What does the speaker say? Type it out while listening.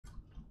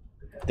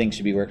things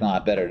should be working a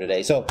lot better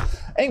today. So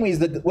anyways,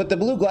 with the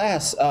blue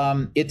glass,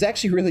 it's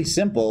actually really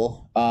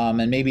simple.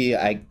 And maybe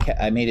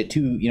I made it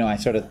too, I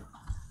sort of,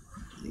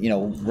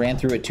 ran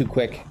through it too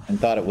quick and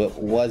thought it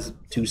was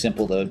too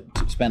simple to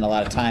spend a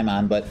lot of time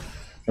on. But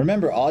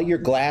remember, all your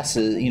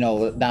glasses,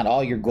 not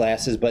all your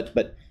glasses,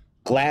 but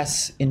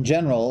glass in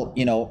general,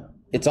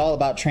 it's all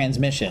about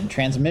transmission.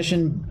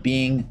 Transmission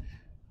being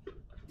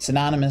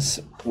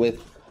synonymous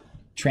with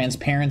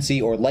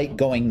transparency or light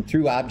going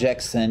through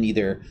objects and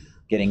either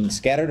getting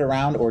scattered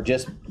around or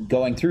just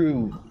going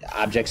through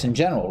objects in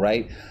general,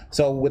 right?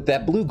 So with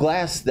that blue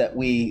glass that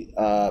we,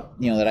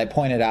 that I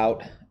pointed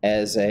out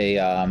as a,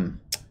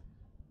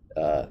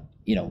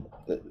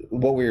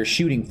 what we were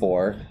shooting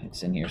for,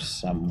 it's in here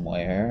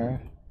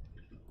somewhere.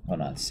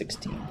 Hold on,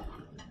 16.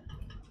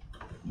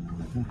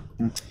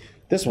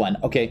 This one,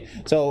 okay.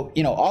 So,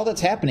 all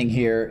that's happening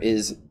here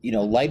is,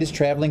 light is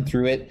traveling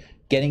through it,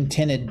 getting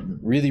tinted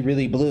really,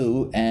 really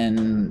blue,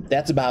 and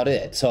that's about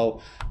it.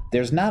 So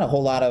there's not a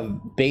whole lot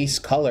of base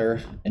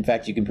color. In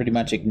fact, you can pretty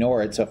much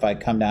ignore it. So if I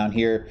come down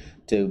here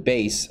to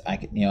base, I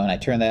can, and I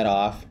turn that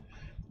off,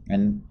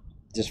 and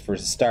just for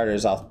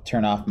starters, I'll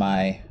turn off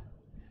my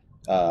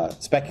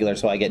specular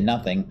so I get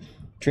nothing.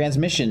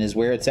 Transmission is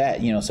where it's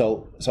at,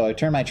 so I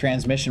turn my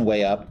transmission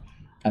way up,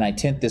 and I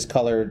tint this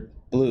color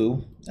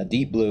blue, a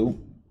deep blue,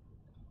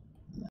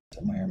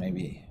 somewhere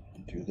maybe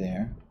through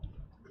there.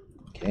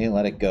 Okay,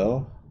 let it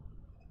go.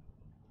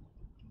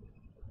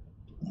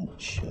 It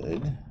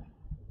should.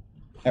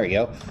 There we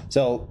go.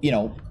 So,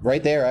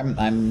 right there,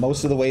 I'm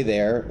most of the way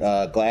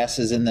there. Glass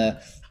is in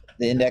the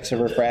index of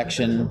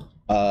refraction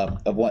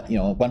of what,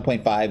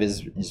 1.5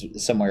 is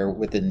somewhere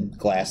within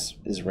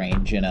glass's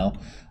range,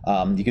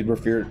 You could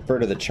refer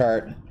to the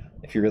chart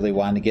if you really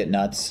wanted to get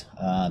nuts.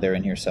 They're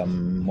in here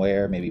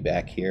somewhere, maybe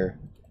back here.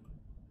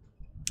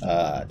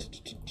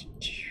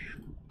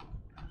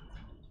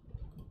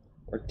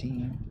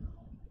 14.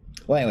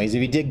 Well, anyways,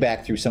 if you dig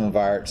back through some of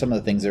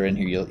the things that are in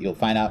here, you'll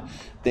find out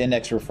the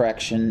index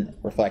reflection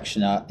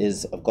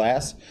is of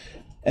glass,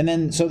 and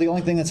then so the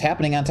only thing that's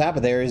happening on top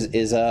of there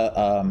is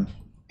a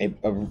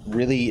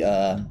really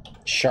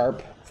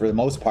sharp, for the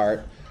most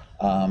part,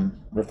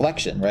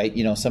 reflection, right?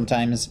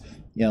 Sometimes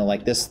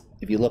like this,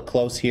 if you look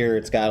close here,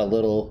 it's got a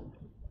little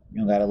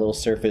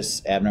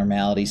surface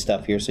abnormality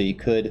stuff here, so you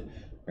could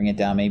bring it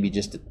down maybe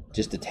just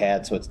a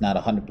tad, so it's not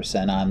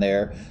 100% on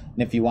there.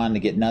 And if you wanted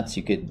to get nuts,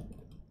 you could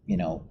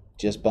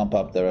just bump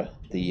up the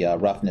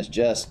roughness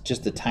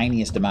just the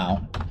tiniest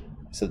amount,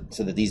 so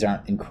that these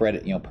aren't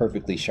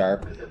perfectly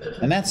sharp,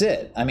 and that's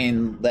it. I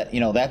mean,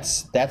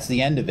 that's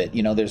the end of it.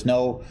 There's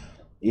no,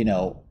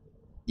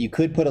 you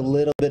could put a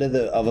little bit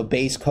of a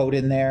base coat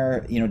in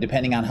there,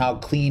 depending on how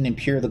clean and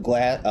pure the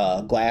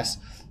glass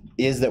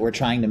is that we're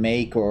trying to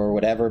make or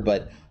whatever.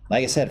 But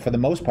like I said, for the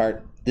most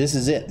part, this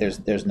is it.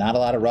 There's not a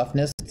lot of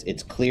roughness.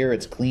 It's clear,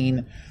 it's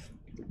clean.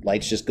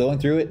 Light's just going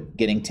through it,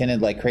 getting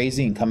tinted like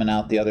crazy, and coming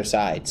out the other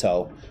side.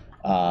 So,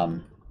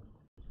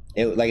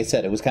 like I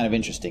said, it was kind of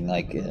interesting.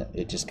 Like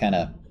it just kind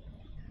of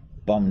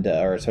bummed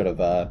or sort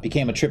of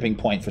became a tripping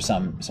point for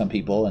some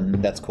people,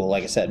 and that's cool.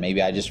 Like I said,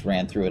 maybe I just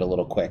ran through it a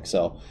little quick.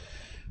 So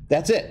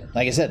that's it.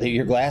 Like I said,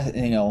 your glass,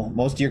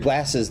 most of your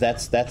glasses,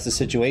 that's the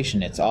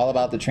situation. It's all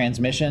about the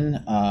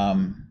transmission,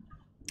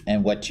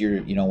 and what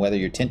you're, whether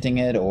you're tinting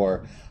it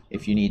or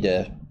if you need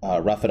to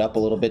rough it up a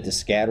little bit to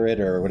scatter it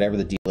or whatever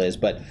the deal is.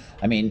 But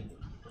I mean,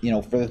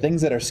 for the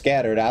things that are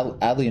scattered,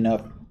 oddly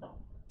enough,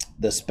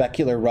 the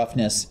specular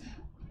roughness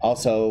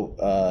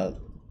also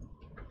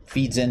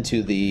feeds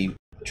into the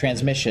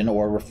transmission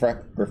or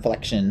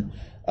refraction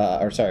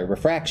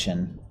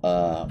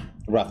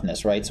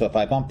roughness, right? So if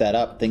I bump that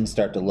up, things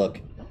start to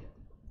look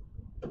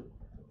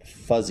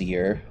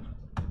fuzzier.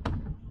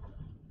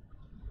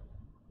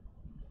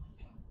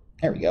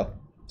 There we go.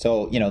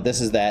 So,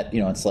 this is that,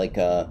 it's like,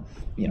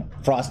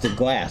 frosted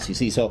glass, you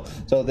see. So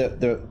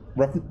the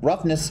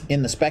roughness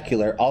in the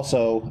specular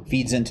also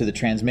feeds into the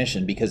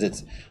transmission,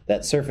 because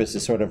that surface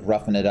is sort of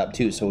roughing it up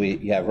too. So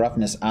you have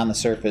roughness on the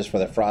surface for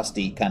the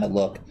frosty kind of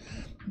look,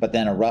 but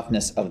then a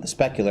roughness of the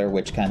specular,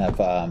 which kind of,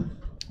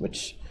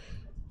 which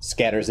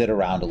scatters it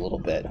around a little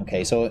bit.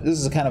 Okay, so this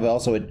is kind of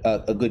also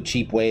a good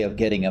cheap way of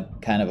getting a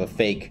kind of a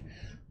fake,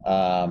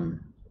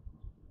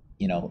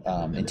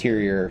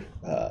 interior,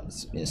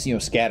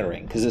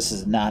 scattering, because this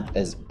is not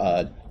as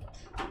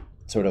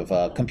sort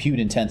of compute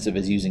intensive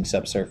as using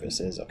subsurface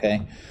is.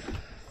 Okay,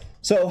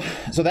 so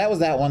that was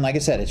that one. Like I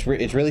said, it's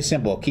really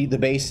simple. Keep the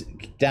base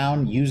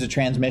down, use a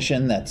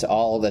transmission. That's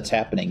all that's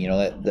happening.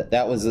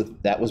 That was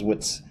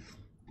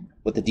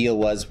what the deal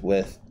was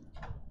with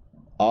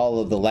all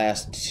of the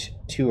last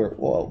two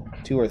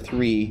or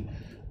three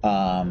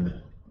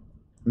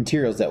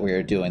materials that we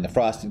were doing, the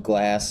frosted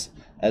glass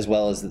as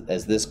well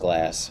as this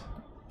glass.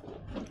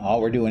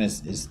 All we're doing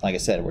is like I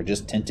said, we're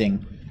just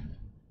tinting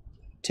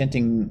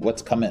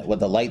what's coming,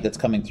 the light that's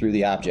coming through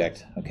the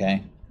object.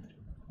 Okay,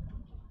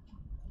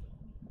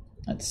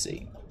 let's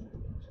see.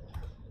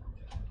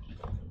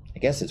 I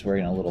guess it's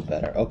working a little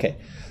better. Okay,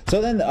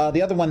 so then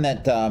the other one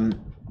that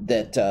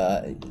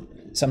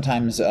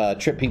sometimes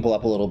trip people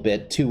up a little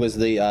bit too was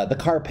the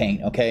car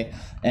paint, okay?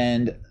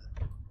 And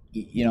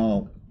you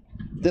know,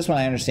 this one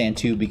I understand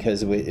too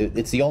because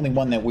it's the only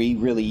one that we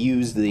really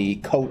use the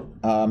coat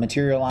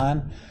material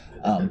on.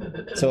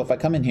 So if I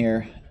come in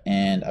here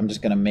and I'm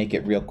just going to make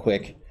it real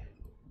quick,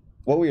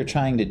 what we were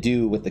trying to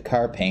do with the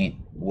car paint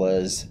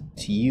was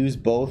to use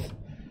both.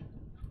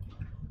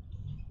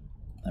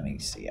 Let me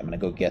see, I'm going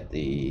to go get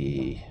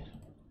the...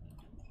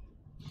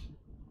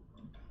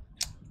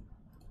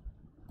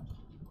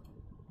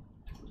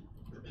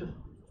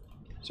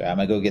 Sorry, I'm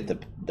going to go get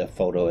the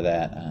photo of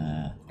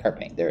that car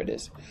paint. There it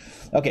is.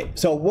 Okay,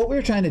 so what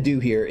we're trying to do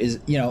here is,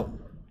 you know,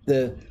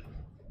 the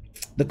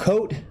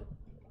coat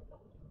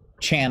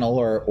channel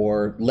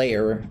or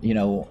layer, you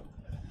know,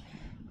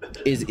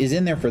 is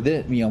in there for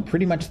this, you know,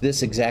 pretty much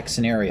this exact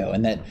scenario,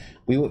 and that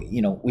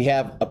we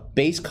have a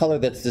base color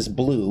that's this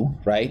blue,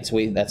 right?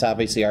 So that's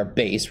obviously our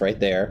base right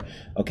there.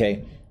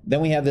 Okay,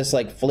 then we have this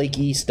like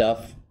flaky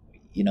stuff,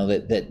 you know,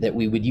 that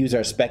we would use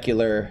our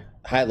specular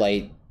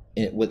highlight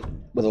with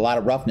a lot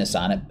of roughness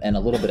on it and a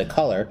little bit of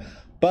color,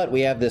 but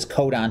we have this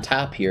coat on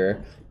top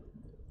here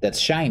that's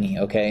shiny,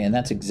 okay, and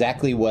that's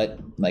exactly what,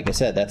 like I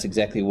said, that's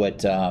exactly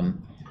what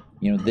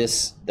you know,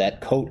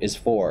 that coat is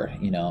for,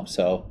 you know.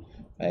 So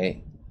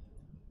I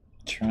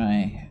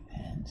try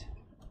and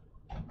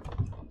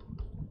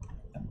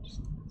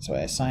so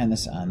I assign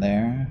this on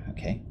there,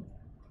 okay.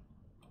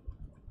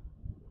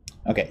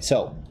 Okay,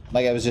 so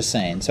like I was just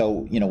saying,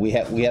 so you know, we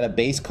had a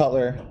base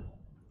color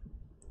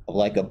of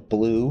like a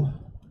blue.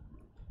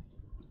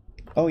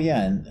 Oh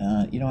yeah,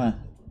 and you know what?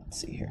 Let's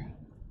see here.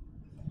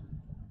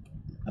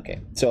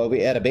 Okay, so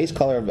we had a base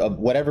color of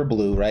whatever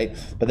blue, right?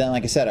 But then,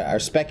 like I said, our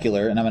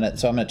specular, and I'm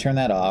gonna turn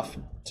that off.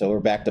 So we're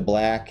back to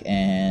black,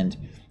 and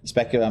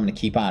specular I'm gonna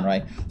keep on,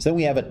 right? So then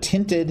we have a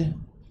tinted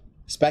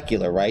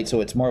specular, right?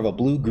 So it's more of a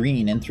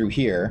blue-green in through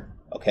here,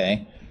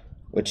 okay?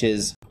 Which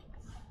is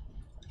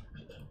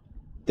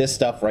this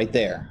stuff right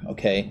there,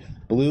 okay?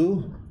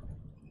 Blue,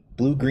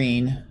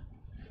 blue-green,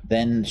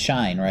 then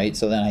shine, right?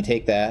 So then I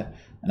take that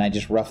and I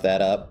just rough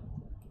that up,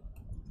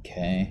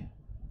 okay?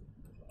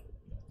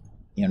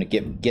 You know, to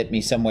get me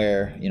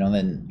somewhere, you know,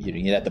 then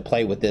you'd have to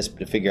play with this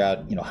to figure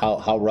out, you know,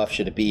 how rough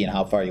should it be and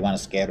how far you want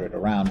to scatter it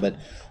around. But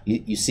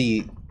you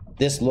see,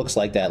 this looks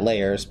like that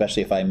layer,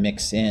 especially if I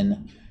mix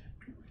in.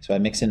 So I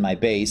mix in my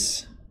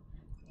base,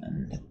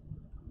 and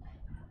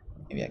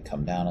maybe I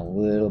come down a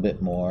little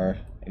bit more.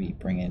 Maybe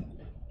bring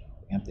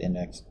up the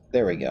index.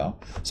 There we go.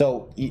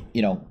 So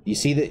you know, you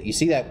see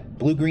that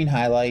blue-green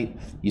highlight.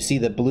 You see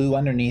the blue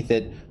underneath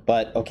it.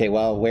 But okay,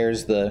 well,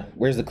 where's the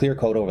clear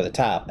coat over the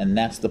top? And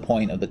that's the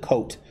point of the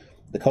coat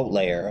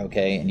layer.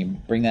 Okay, and you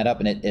bring that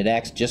up, and it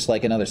acts just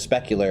like another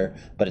specular,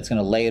 but it's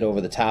going to lay it over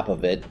the top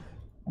of it.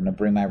 I'm going to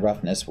bring my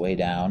roughness way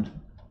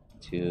down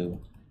to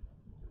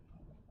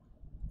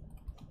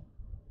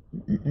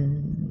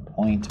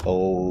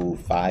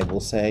 0.05, we'll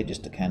say,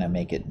 just to kind of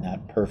make it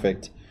not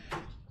perfect.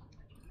 I'm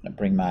going to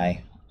bring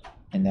my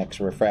index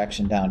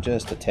refraction down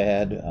just a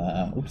tad.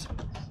 Oops,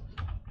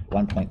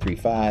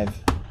 1.35.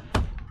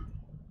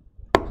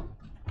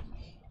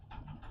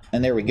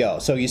 And there we go.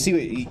 So you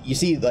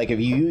see, like if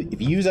you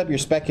use up your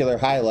specular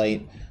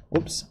highlight,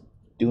 whoops,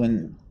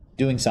 doing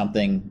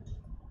something,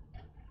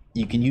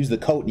 you can use the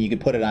coat and you can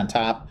put it on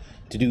top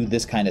to do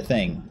this kind of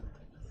thing.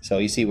 So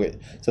you see where,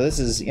 so this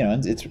is, you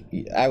know, it's,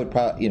 I would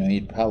probably, you know,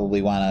 you'd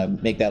probably want to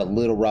make that a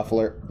little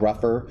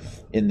rougher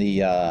in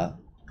the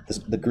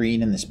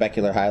green and the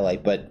specular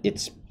highlight, but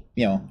it's,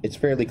 you know, it's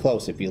fairly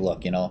close if you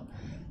look, you know.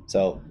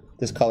 So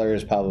this color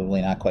is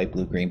probably not quite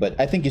blue-green,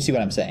 but I think you see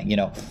what I'm saying, you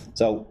know.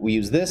 So we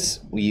use this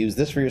for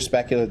your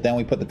specular, then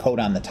we put the coat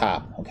on the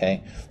top,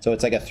 okay? So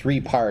it's like a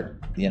three-part,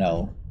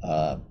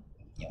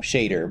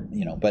 shader,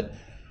 you know, but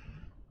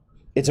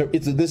this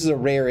is a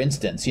rare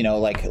instance, you know,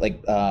 like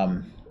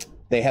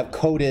they have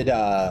coated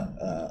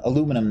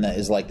aluminum that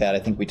is like that. I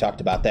think we talked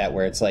about that,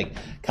 where it's like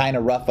kind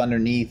of rough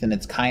underneath and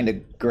it's kind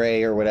of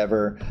gray or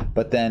whatever,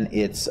 but then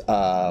it's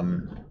got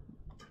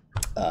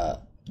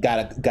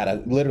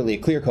literally a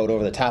clear coat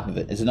over the top of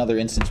it. Is another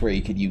instance where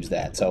you could use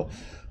that. So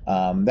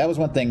that was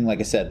one thing, like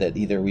I said, that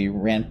either we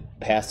ran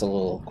past a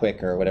little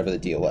quick or whatever the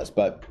deal was.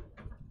 But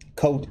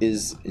coat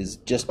is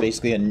just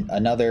basically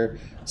another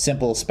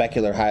simple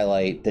specular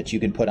highlight that you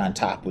can put on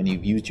top when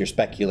you've used your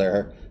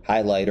specular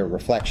highlight or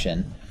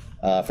reflection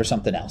for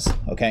something else.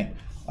 Okay,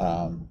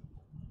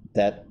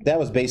 that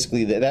was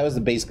basically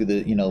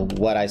the you know,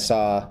 what I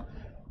saw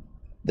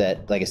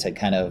that, like I said,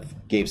 kind of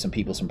gave some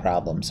people some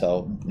problems.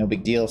 So no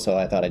big deal. So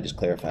I thought I'd just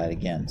clarify it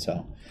again.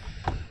 So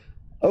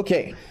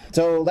okay,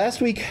 so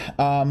last week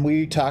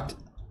we talked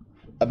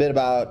a bit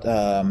about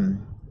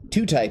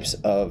two types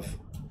of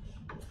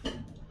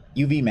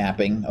UV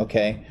mapping.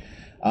 Okay,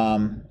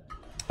 and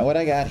what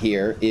I got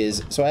here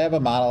is, so I have a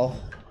model,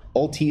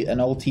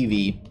 an old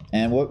TV,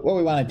 and what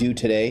we want to do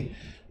today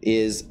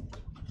is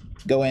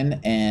go in,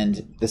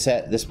 and this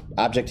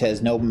object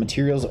has no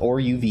materials or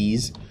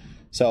UVs,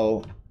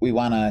 so we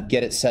want to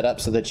get it set up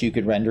so that you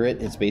could render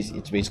it. It's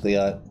basically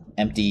a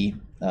empty,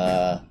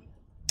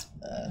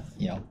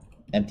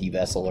 empty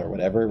vessel or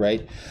whatever,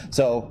 right?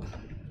 So,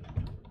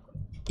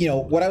 you know,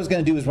 what I was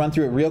going to do is run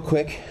through it real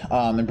quick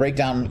and break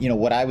down, you know,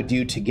 what I would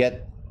do to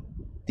get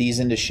these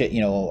into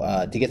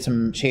to get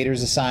some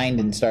shaders assigned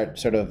and start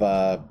sort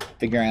of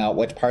figuring out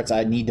which parts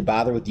I need to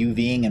bother with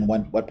UVing and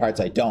what parts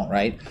I don't,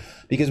 right?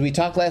 Because we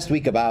talked last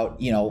week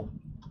about, you know,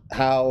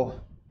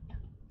 how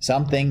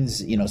some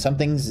things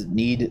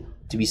need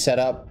to be set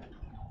up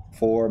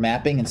for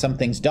mapping and some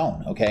things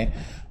don't, okay?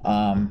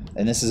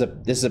 And this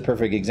is a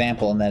perfect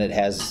example in that it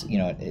has, you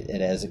know, it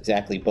has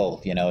exactly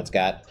both. You know, it's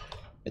got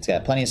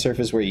plenty of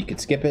surface where you could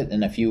skip it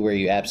and a few where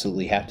you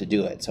absolutely have to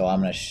do it. So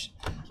I'm going to,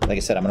 like I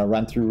said, I'm going to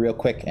run through real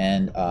quick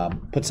and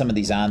put some of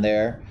these on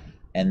there,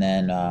 and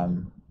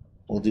then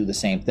we'll do the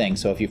same thing.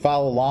 So if you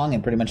follow along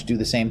and pretty much do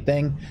the same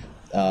thing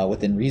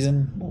within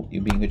reason,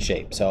 you'll be in good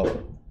shape.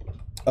 So,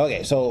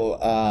 okay, so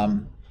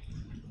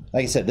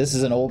like I said, this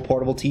is an old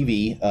portable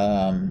TV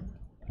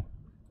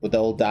with the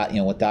old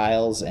with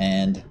dials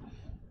and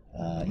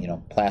you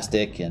know,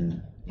 plastic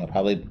and, you know,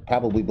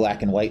 probably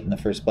black and white in the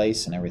first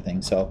place and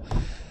everything. So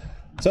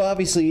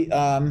obviously,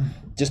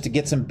 just to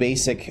get some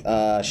basic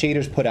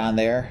shaders put on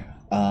there.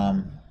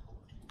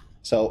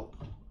 So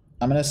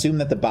I'm going to assume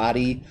that the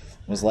body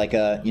was like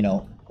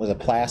was a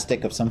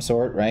plastic of some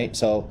sort, right?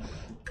 So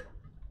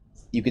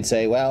you could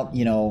say, well,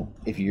 you know,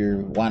 if you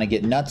want to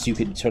get nuts, you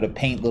could sort of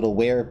paint little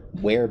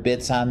wear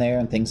bits on there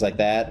and things like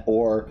that,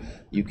 or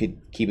you could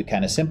keep it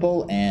kind of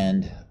simple.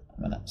 And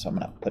I'm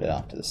gonna put it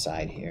off to the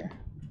side here.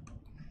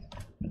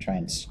 I'm gonna try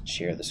and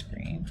share the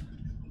screen.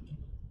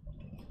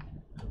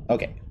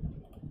 Okay.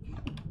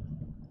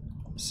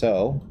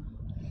 So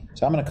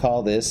I'm gonna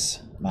call this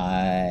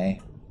my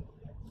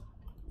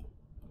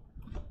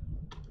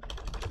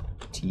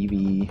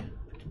TV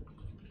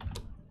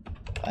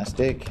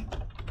plastic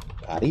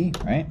body,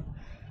 right?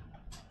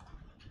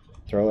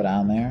 Throw it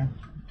on there.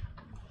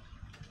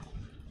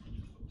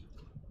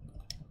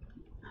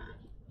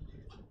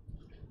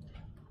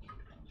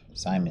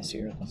 Simon's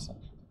here.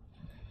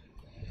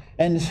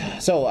 And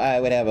so I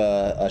would have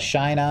a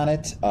shine on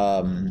it.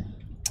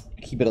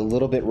 Keep it a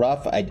little bit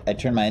rough. I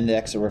turn my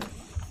index of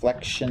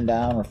refraction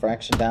down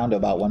to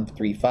about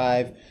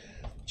 135.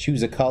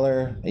 Choose a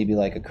color, maybe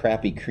like a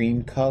crappy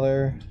cream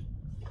color,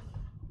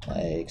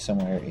 like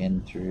somewhere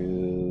in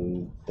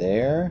through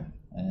there.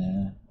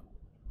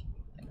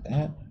 Like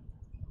that.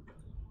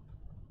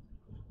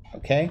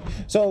 Okay,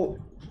 so,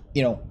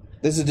 you know,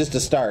 this is just a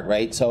start,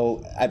 right?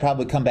 So I'd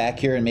probably come back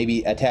here and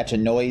maybe attach a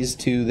noise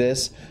to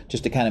this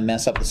just to kind of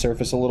mess up the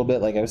surface a little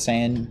bit, like I was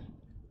saying.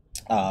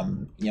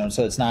 You know,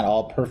 so it's not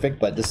all perfect,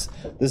 but this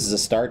is a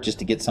start just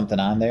to get something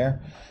on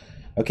there.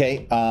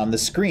 Okay, the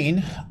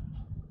screen.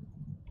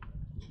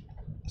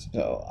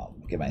 So I'll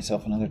give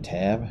myself another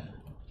tab.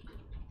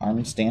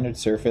 Arm standard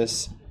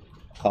surface.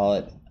 Call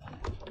it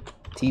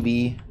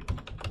TV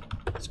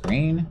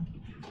screen.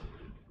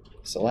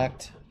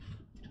 Select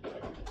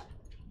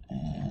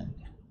and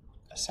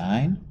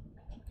assign.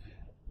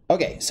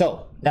 Okay,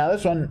 so now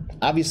this one,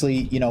 obviously,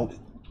 you know,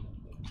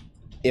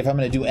 if I'm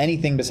going to do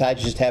anything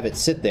besides just have it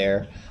sit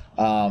there,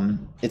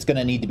 it's going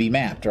to need to be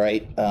mapped,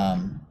 right?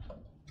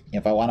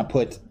 If I want to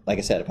put, like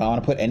I said, if I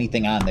want to put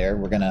anything on there,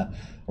 we're gonna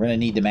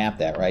need to map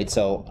that, right?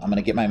 So I'm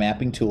gonna get my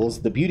mapping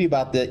tools. The beauty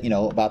about this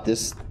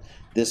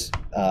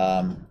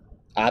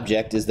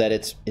object is that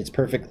it's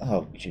perfect.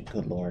 Oh,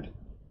 good Lord!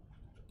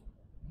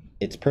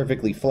 It's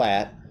perfectly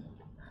flat.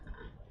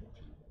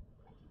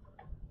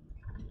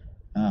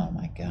 Oh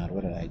my God!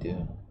 What did I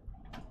do?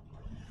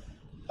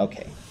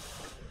 Okay.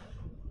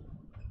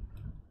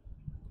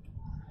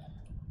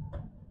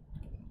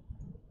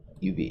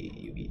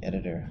 UV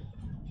editor.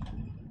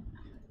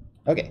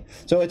 Okay,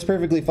 so it's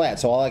perfectly flat.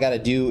 So all I got to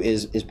do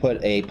is put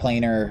a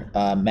planar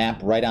map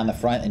right on the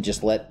front and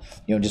just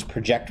just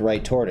project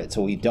right toward it.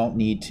 So we don't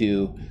need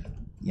to,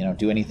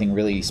 do anything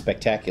really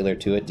spectacular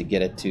to it to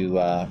get it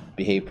to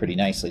behave pretty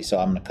nicely. So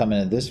I'm going to come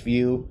into this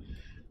view,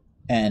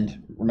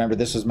 and remember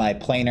this was my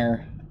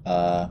planar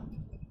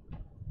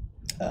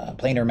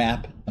planar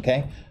map.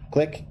 Okay,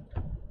 click,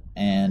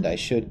 and I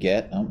should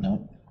get. Oh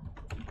no,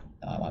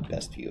 I want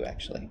best view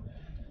actually.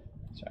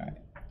 Sorry.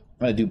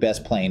 I'm going to do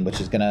best plane, which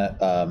is going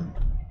to,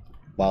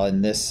 while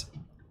in this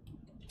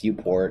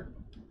viewport,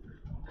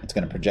 it's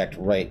going to project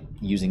right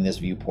using this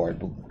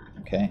viewport.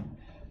 Okay.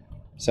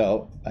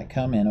 So I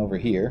come in over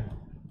here.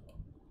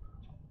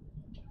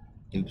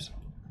 Oops.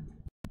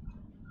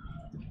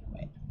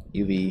 Wait.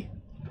 UV,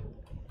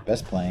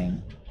 best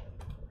plane.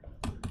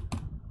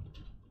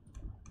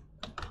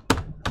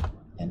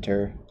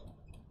 Enter.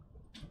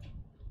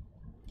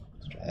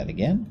 Let's try that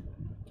again.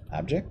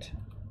 Object.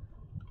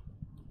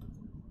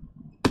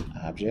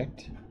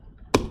 Object.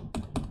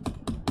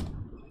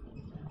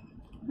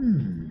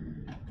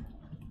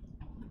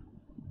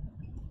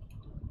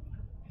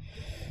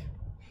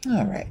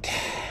 All right.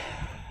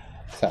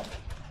 So I'm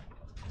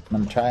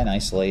going to try and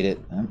isolate it.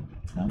 Oh,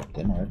 no,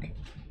 didn't work.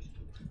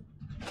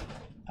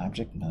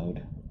 Object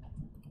mode.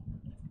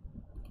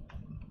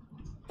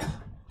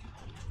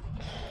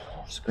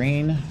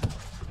 Screen.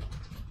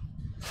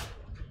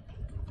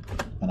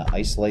 I'm want to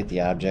isolate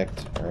the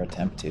object, or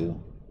attempt to.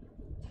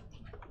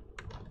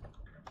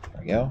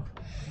 There we go.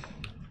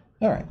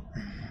 All right.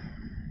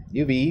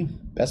 UV,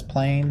 best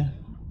plane.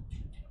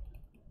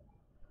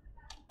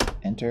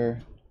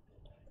 Enter.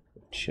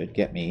 Should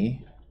get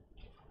me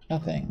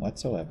nothing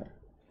whatsoever.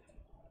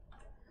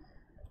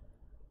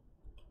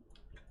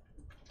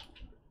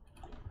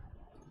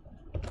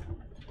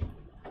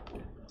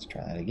 Let's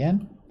try that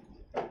again.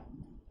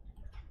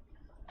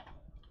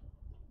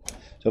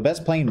 So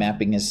best plane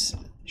mapping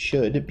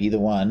should be the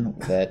one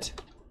that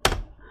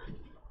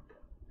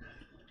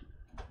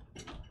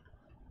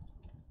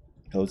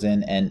goes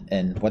in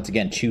and once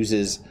again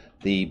chooses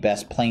the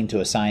best plane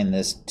to assign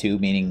this to,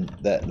 meaning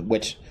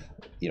which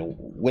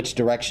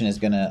direction is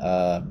going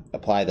to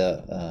apply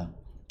the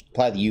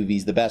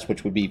UVs the best,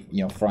 which would be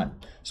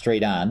front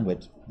straight on,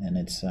 and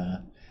it's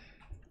not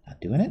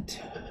doing it.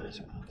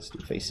 So let's do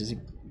faces.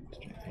 Let's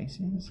try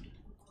faces.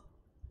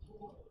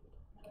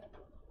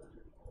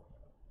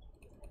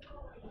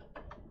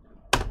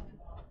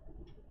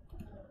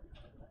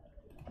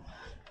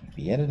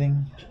 Be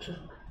editing.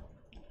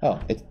 Oh,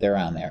 they're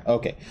on there.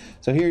 Okay,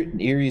 so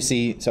here you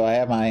see. So I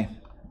have my.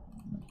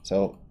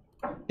 So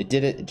it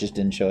did it. It just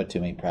didn't show it to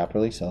me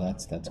properly. So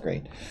that's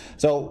great.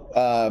 So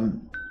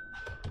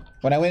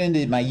when I went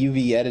into my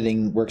UV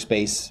editing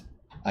workspace,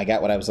 I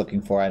got what I was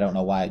looking for. I don't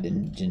know why it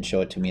didn't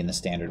show it to me in the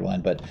standard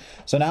one. But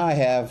so now I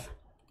have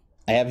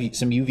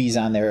some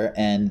UVs on there,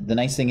 and the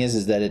nice thing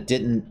is that it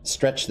didn't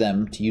stretch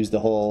them to use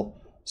the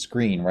whole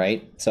screen,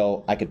 right?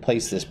 So I could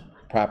place this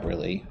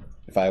properly.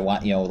 If I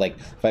want, like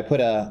if I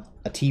put a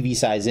TV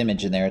size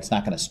image in there, it's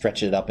not going to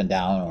stretch it up and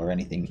down or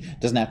anything. It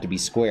doesn't have to be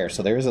square.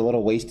 So there is a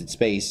little wasted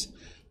space,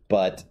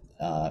 but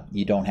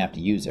you don't have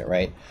to use it,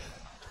 right?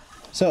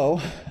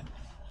 So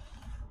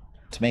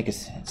to make a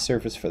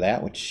surface for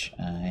that, which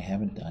I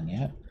haven't done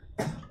yet.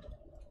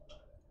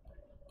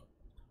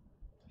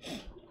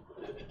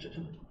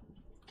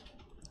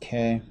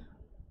 Okay.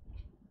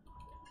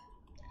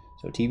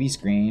 So TV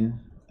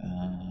screen,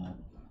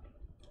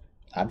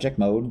 object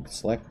mode,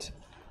 select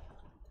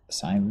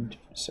assigned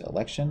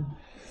selection.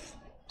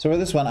 So for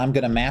this one, I'm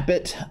going to map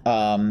it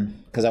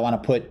because I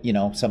want to put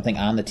something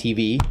on the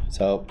TV.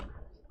 So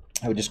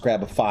I would just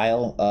grab a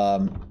file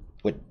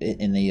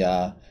in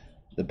the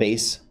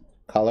base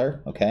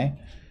color, okay,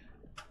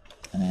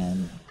 and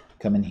then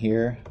come in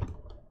here.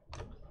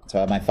 So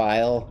I have my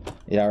file.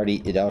 It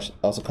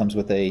also comes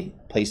with a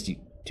place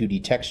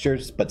 2D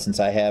textures, but since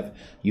I have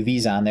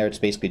UVs on there, it's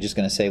basically just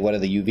going to say what are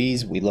the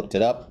UVs. We looked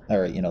it up,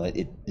 or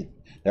they're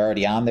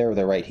already on there.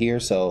 They're right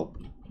here, so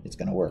it's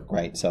going to work,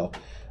 right? So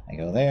I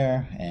go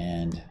there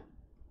and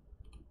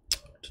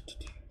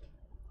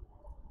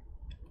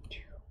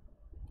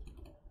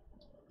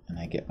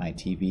I get my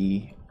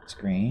TV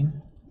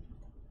screen.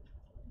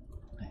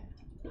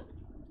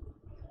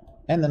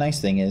 And the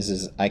nice thing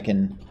is I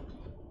can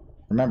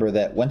remember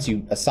that once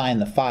you assign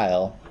the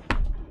file,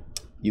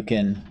 you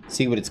can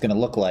see what it's going to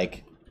look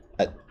like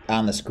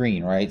on the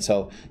screen, right?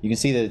 So you can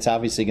see that it's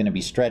obviously going to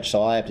be stretched. So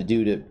all I have to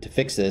do to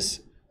fix this,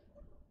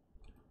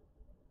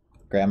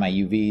 grab my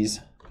UVs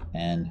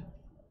and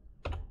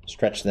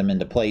stretch them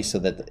into place so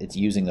that it's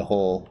using the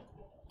whole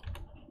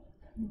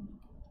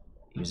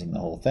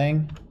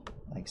thing,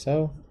 like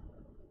so.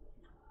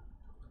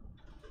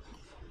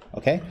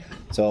 Okay,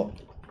 so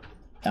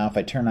now if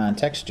I turn on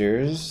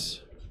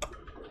textures, oh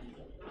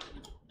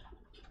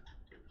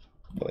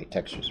wait,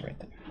 textures right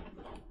there.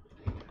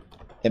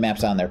 It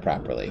maps on there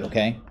properly,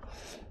 okay?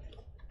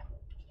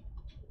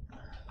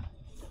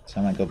 So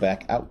I'm gonna go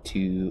back out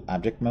to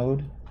object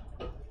mode.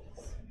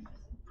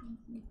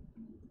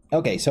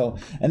 Okay, so,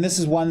 and this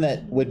is one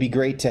that would be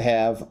great to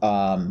have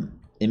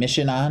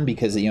emission on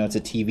because, it's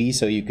a TV,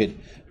 so you could,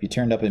 if you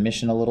turned up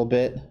emission a little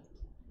bit,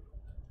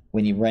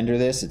 when you render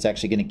this, it's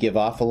actually going to give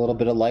off a little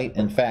bit of light.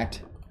 In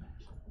fact,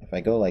 if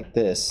I go like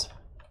this,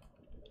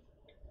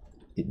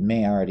 it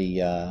may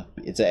already,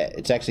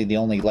 it's actually the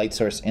only light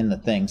source in the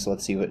thing, so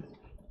let's see what,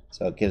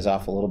 so it gives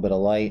off a little bit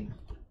of light,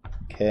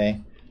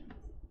 okay,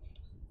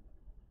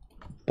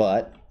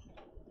 but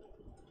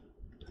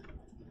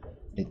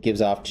it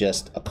gives off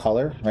just a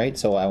color, right?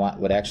 So I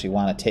would actually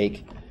want to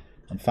take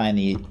and find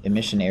the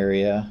emission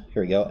area.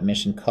 Here we go,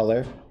 emission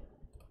color.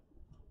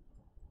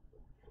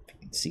 If you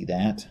can see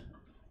that.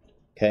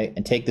 Okay,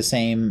 and take the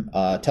same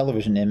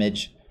television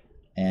image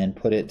and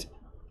put it,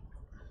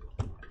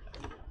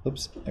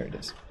 oops, there it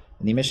is,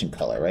 in the emission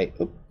color, right?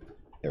 Oop,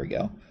 there we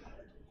go.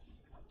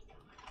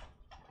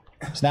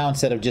 So now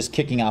instead of just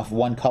kicking off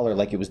one color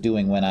like it was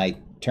doing when I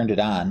turned it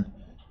on,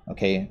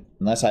 okay,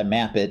 unless I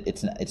map it,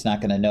 it's not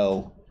going to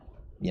know.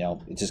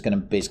 It's just going to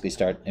basically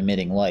start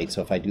emitting light.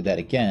 So if I do that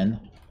again,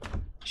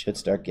 it should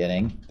start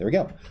getting, there we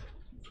go.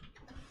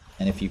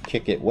 And if you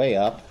kick it way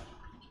up,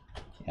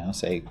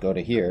 say go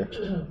to here,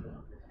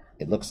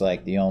 it looks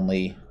like the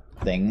only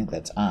thing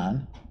that's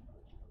on.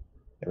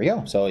 There we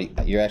go. So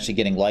you're actually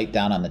getting light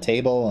down on the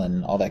table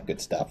and all that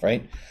good stuff,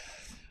 right?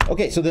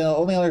 Okay, so the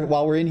only other,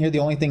 while we're in here, the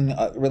only thing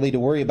really to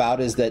worry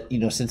about is that,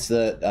 since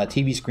the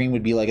TV screen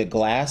would be like a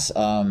glass,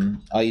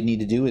 all you need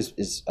to do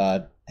is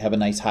have a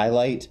nice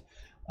highlight.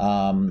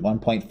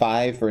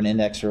 1.5 for an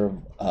index or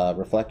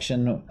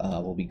reflection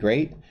will be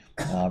great.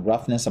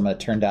 Roughness, I'm going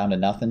to turn down to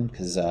nothing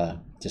because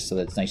just so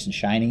that it's nice and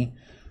shiny.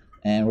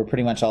 And we're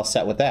pretty much all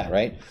set with that,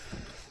 right?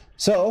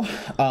 So,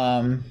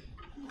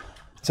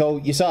 so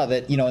you saw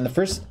that, you know, in the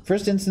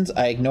first instance,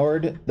 I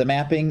ignored the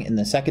mapping. In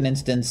the second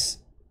instance,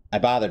 I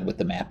bothered with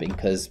the mapping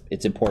because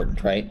it's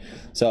important, right?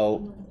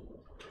 So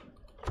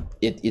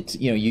it's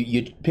you know,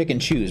 you pick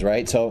and choose,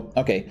 right? So,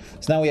 okay,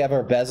 so now we have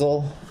our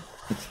bezel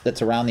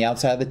that's around the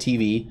outside of the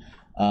TV.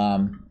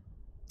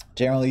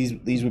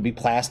 Generally, these would be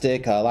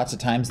plastic. Lots of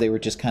times they were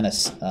just kind of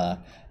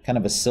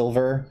a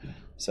silver.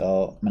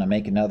 So I'm going to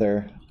make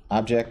another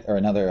object or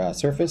another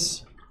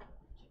surface.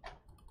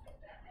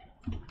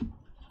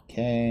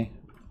 Okay,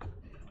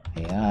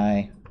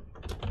 AI,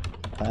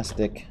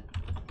 plastic,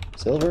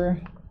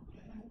 silver.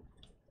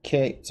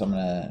 Okay, so I'm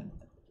gonna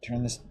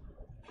turn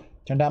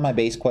down my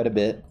base quite a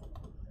bit,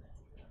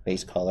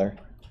 base color,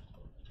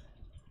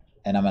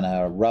 and I'm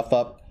gonna rough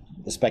up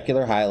the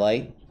specular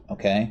highlight.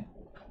 Okay,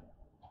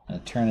 I'm gonna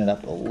turn it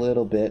up a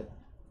little bit,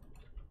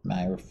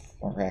 my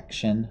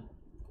refraction.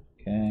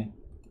 Okay.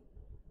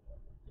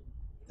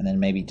 And then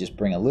maybe just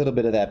bring a little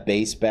bit of that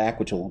base back,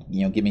 which will,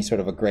 you know, give me sort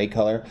of a gray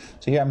color.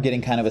 So here I'm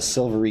getting kind of a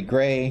silvery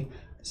gray.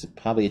 This is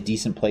probably a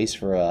decent place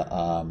for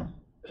a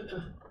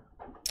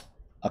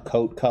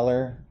coat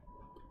color.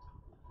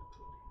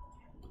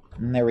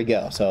 And there we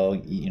go. So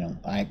you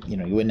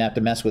you wouldn't have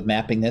to mess with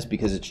mapping this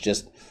because it's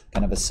just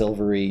kind of a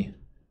silvery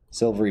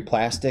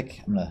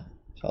plastic. So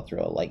I'll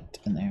throw a light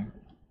in there.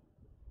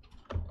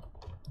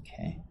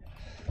 Okay.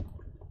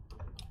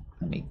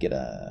 Let me get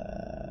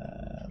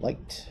a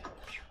light.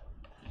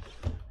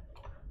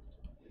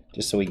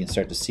 Just so we can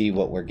start to see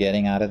what we're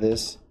getting out of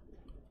this.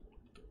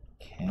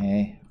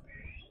 Okay.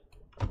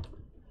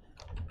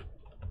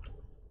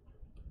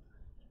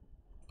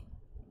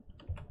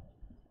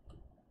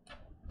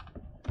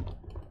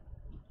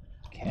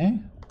 Okay.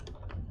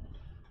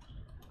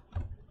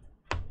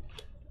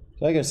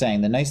 So like I was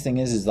saying, the nice thing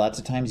is lots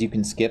of times you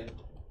can skip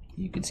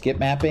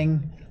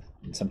mapping,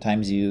 and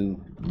sometimes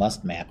you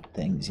must map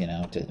things, you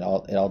know. It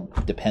all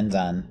depends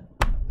on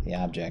the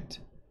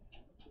object.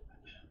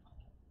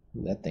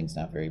 Ooh, that thing's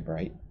not very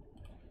bright.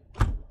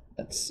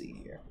 Let's see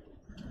here.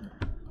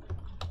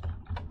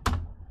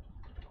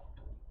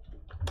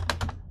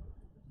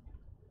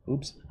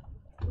 Oops.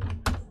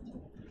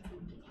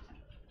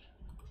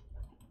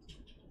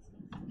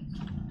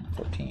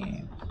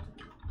 $14.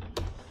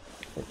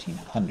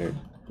 1400.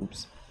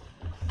 Oops.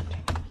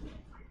 14.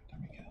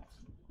 There we go.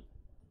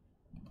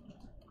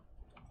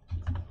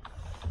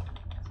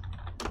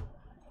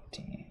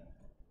 14.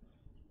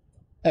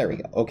 There we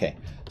go. Okay.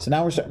 So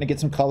now we're starting to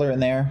get some color in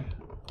there.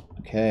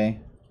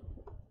 Okay.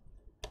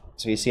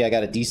 So you see I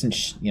got a decent,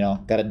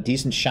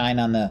 shine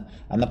on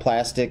the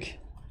plastic.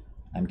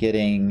 I'm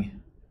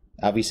getting,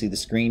 obviously the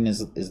screen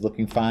is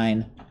looking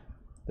fine.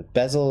 The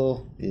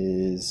bezel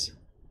is,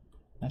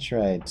 not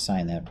sure I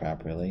signed that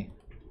properly.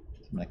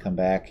 So I'm going to come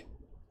back.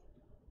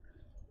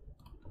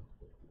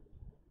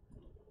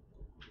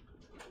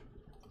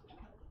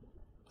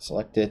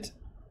 Select it.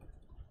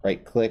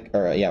 Right click,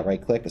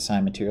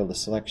 assign material to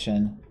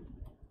selection.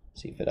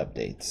 See if it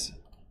updates.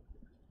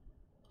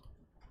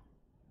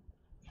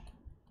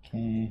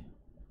 Okay.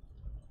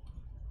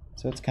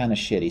 So it's kind of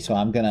shitty. So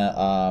I'm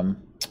gonna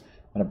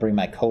bring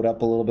my coat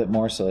up a little bit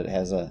more so it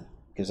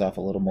gives off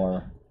a little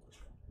more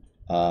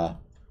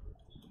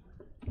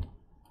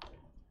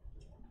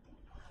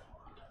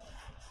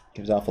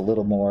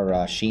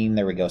sheen.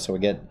 There we go. So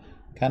we're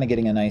kind of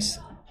getting a nice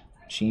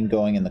sheen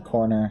going in the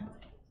corner.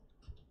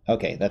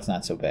 Okay, that's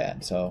not so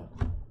bad. So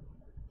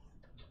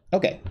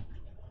okay.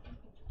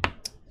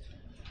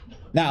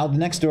 Now the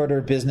next order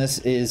of business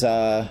is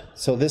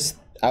so this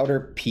outer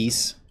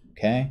piece.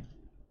 Okay.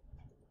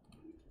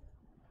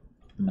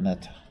 I'm gonna.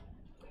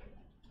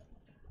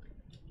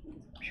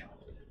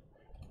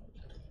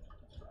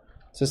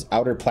 So this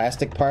outer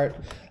plastic part,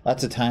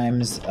 lots of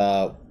times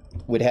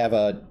would have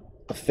a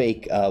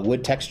fake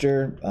wood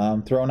texture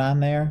thrown on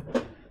there,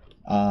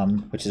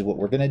 which is what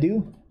we're gonna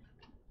do.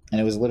 And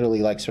it was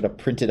literally like sort of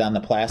printed on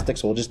the plastic.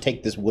 So we'll just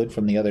take this wood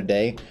from the other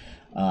day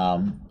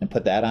and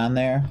put that on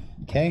there.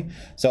 Okay.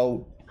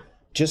 So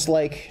just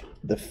like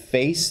the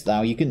face,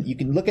 now you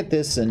can look at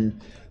this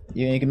and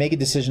you can make a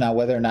decision on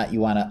whether or not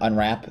you want to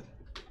unwrap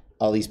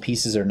all these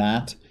pieces or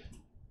not.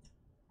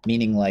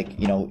 Meaning, like,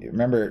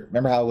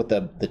 remember how with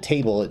the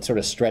table it sort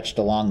of stretched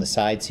along the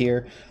sides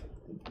here.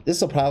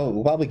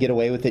 We'll probably get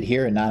away with it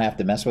here and not have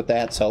to mess with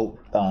that. So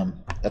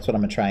that's what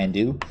I'm gonna try and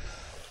do.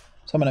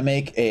 So I'm gonna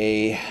make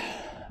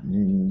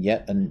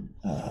yet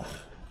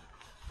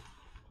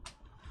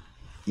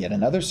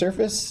another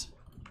surface.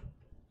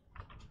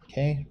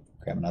 Okay,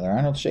 grab another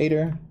Arnold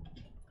shader.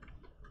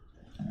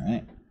 All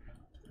right.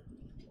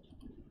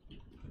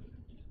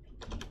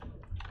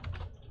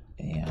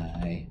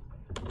 AI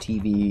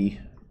TV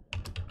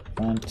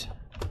front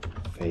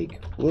fake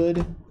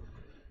wood.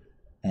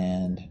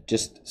 And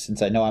just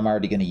since I know I'm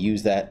already going to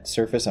use that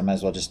surface, I might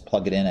as well just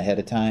plug it in ahead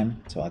of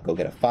time. So I'll go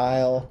get a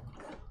file.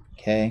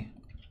 Okay.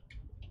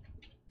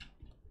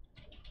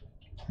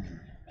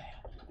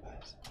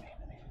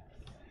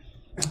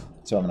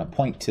 So I'm going to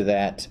point to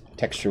that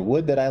texture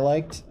wood that I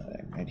liked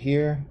right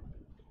here.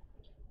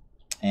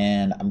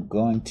 And I'm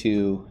going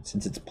to,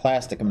 since it's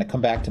plastic, I'm going to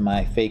come back to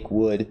my fake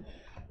wood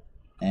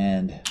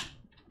and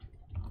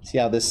see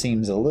how this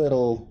seems a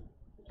little,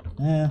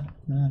 no,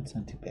 it's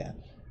not too bad.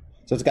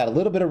 So it's got a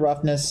little bit of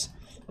roughness.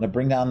 I'm going to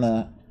bring down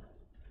the,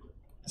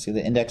 see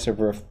the index of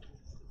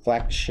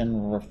refraction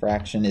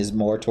is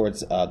more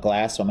towards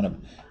glass, so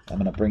I'm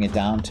gonna bring it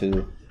down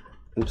to,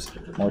 oops,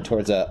 more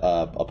towards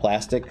a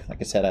plastic. Like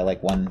I said, I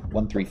like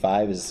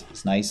 135 is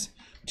nice,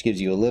 which gives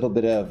you a little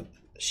bit of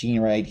sheen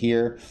right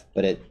here,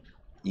 but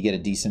you get a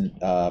decent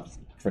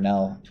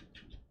Fresnel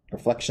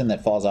reflection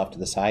that falls off to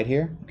the side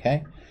here.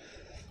 Okay,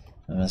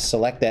 I'm gonna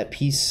select that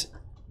piece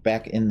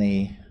back in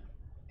the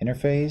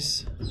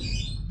interface.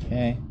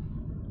 Okay,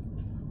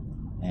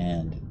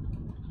 and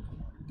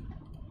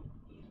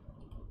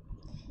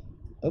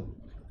oh,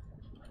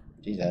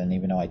 geez, I didn't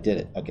even know I did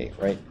it. Okay,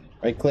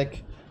 right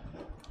click,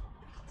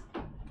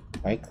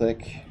 right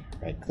click,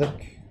 right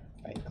click,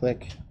 right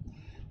click.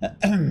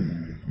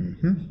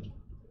 Mm-hmm.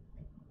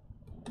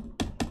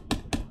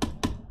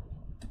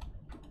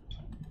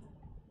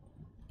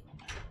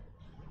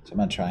 So I'm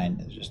gonna try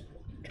and just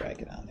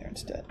drag it on there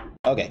instead.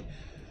 Okay,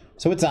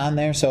 so it's on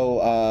there.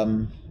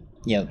 So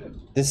you know,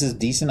 this is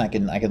decent. I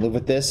can live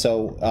with this.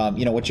 So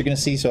you know what you're gonna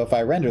see. So if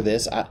I render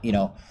this, you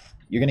know,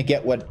 you're gonna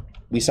get what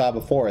we saw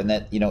before, and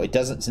that, you know, it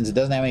doesn't, since it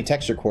doesn't have any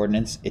texture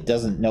coordinates, it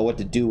doesn't know what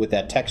to do with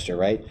that texture,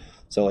 right?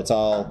 So it's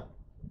all,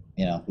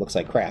 you know, looks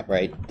like crap,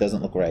 right? It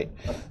doesn't look right.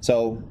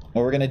 So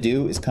what we're gonna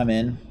do is come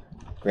in,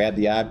 grab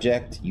the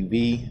object,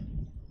 UV,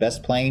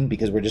 best plane,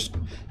 because we're just,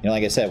 you know,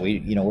 like I said,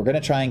 we're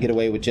gonna try and get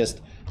away with just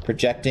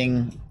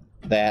projecting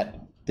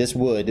this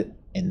wood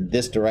in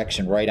this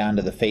direction right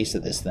onto the face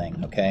of this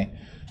thing, okay?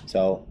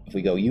 So if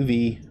we go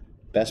UV,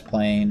 best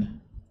plane,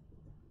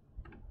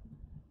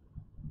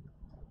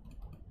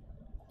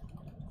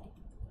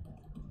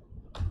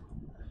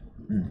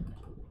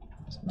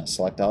 so I'm going to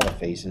select all the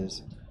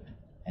faces,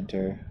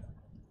 enter.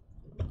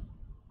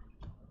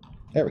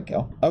 There we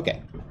go.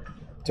 Okay.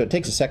 So it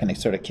takes a second to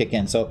sort of kick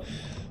in. So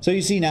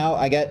you see now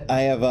I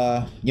have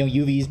you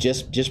know, UVs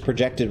just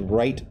projected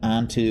right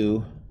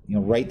onto, you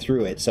know, right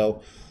through it.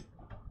 So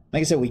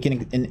like I said, we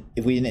can,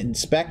 if we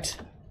inspect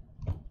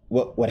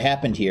what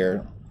happened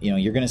here, you know,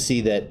 you're going to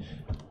see that,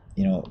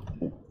 you know,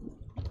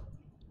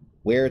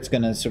 where it's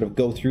going to sort of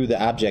go through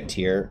the object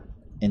here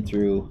and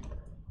through,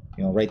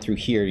 you know, right through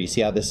here. You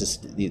see how this is,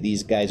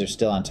 these guys are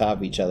still on top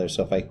of each other.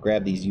 So if I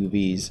grab these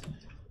UVs,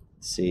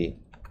 let's see.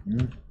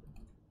 You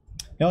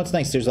know, it's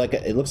nice. There's like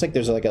it looks like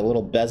there's like a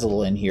little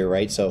bezel in here,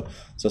 right? So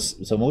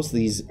most of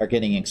these are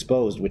getting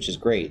exposed, which is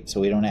great.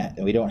 So we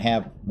don't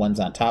have ones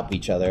on top of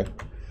each other.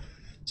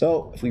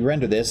 So if we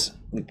render this,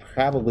 we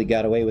probably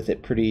got away with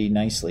it pretty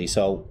nicely.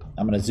 So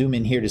I'm going to zoom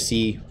in here to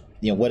see,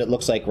 you know, what it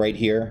looks like right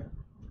here.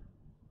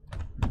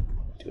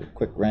 Do a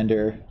quick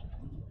render.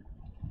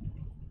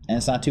 And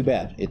it's not too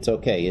bad. It's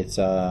okay. It's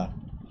you know,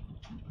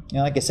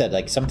 like I said,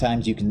 like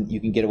sometimes you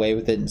can get away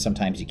with it, and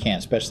sometimes you can't.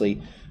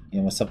 Especially, you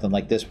know, with something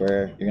like this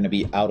where you're going to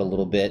be out a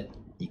little bit,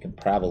 you can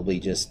probably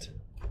just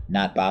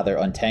not bother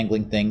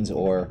untangling things,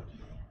 or,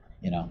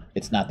 you know,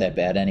 it's not that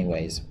bad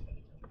anyways.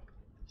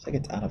 It's like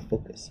it's out of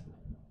focus.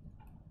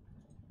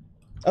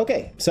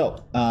 Okay,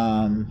 so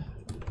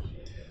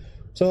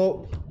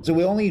so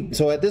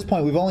at this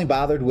point we've only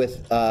bothered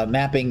with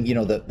mapping, you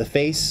know, the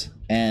face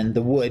and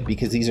the wood,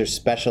 because these are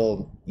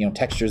special, you know,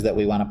 textures that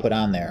we want to put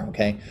on there.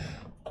 Okay,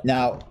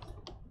 now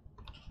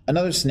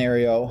another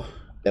scenario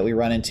that we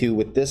run into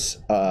with this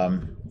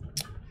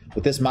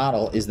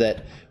model is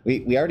that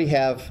we already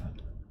have,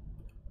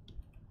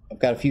 I've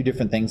got a few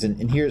different things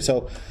in here.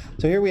 So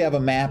here we have a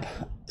map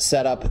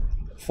set up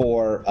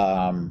for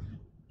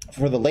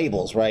the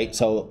labels, right?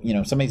 So, you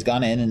know, somebody's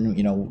gone in and,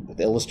 you know, with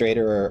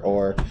Illustrator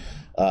or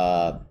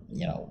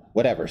you know,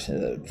 whatever,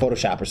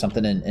 Photoshop or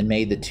something, and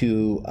made the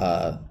two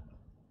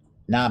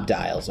knob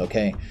dials.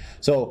 Okay,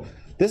 so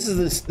this is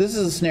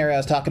a scenario I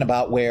was talking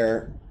about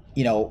where,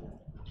 you know,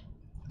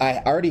 I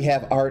already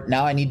have art.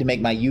 Now I need to make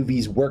my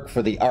UVs work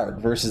for the art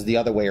versus the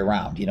other way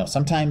around. You know,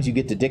 sometimes you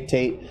get to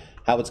dictate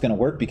how it's going to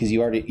work because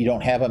you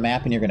don't have a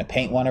map and you're going to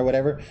paint one or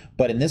whatever.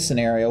 But in this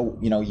scenario,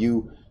 you know,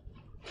 you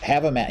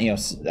have a map. You know,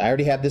 I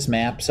already have this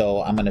map,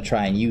 so I'm going to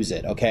try and use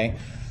it. Okay,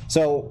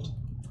 so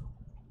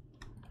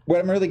what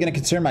I'm really going to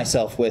concern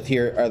myself with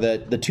here are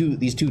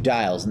these two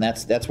dials, and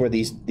that's where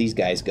these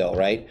guys go,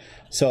 right?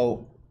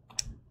 So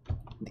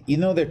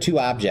even though they're two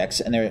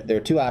objects, and they're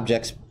two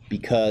objects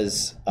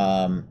because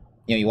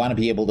you know, you want to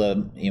be able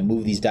to, you know,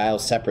 move these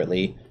dials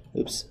separately.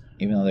 Oops,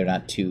 even though they're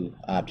not two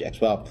objects.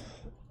 Well,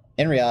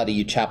 in reality,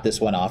 you chop this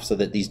one off so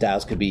that these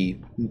dials could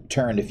be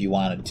turned if you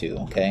wanted to.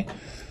 Okay,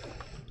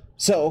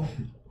 so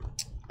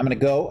I'm going to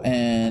go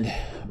and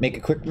make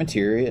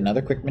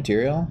another quick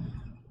material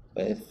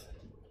with.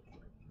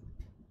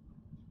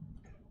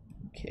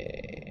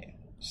 Okay,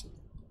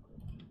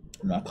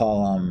 I'm going to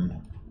call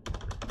them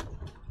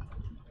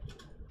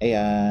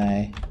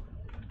AI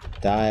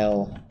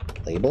dial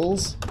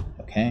labels.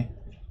 Okay,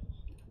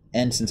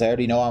 And since I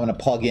already know I'm going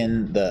to plug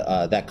in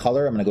the that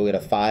color, I'm going to go get a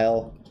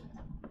file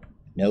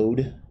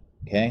node,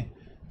 okay,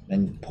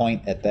 and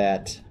point at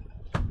that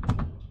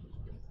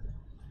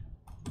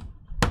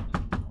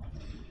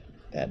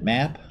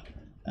map,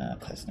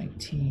 class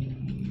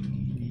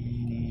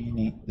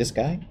 19, this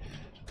guy.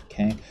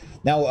 Okay.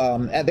 Now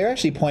they're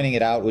actually pointing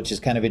it out, which is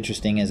kind of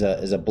interesting, as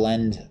a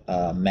blend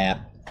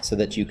map, so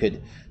that you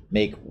could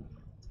make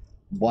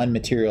one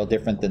material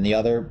different than the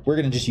other. We're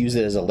going to just use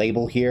it as a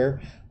label here,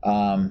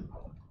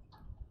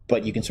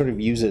 but you can sort of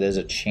use it as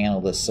a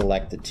channel to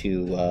select the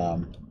two.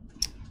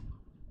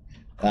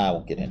 I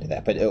won't get into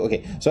that, but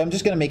okay. So I'm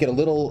just going to make it a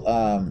little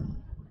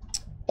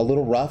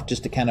rough,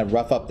 just to kind of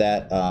rough up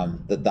that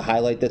the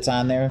highlight that's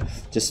on there.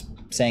 Just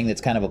saying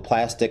that's kind of a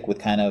plastic with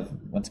kind of,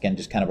 once again,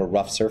 just kind of a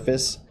rough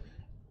surface.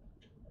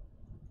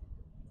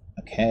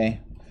 Okay.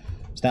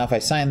 So now if I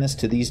assign this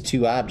to these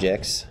two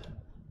objects.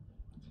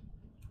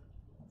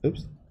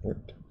 Oops,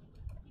 worked.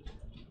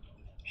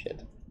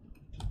 Shit.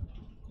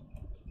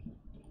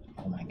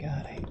 Oh my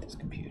god, I hate this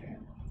computer.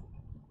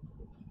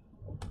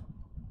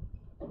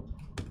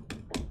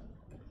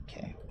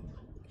 Okay.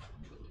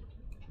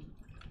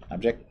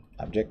 Object.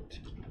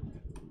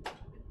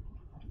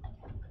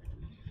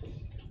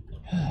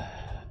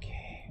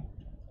 Okay.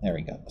 There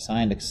we go.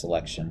 Assigned a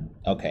selection.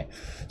 Okay.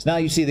 So now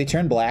you see they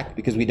turn black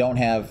because we don't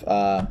have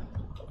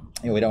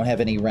we don't have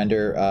any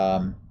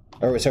render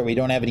or sorry, we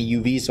don't have any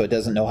UV, so it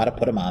doesn't know how to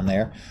put them on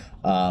there.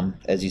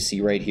 As you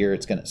see right here,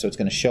 it's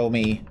gonna show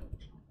me.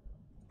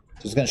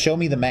 So it's gonna show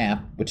me the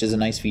map, which is a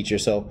nice feature.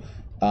 So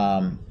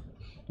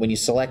when you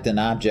select an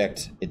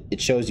object, it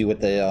shows you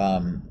what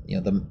the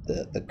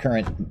the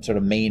current sort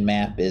of main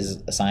map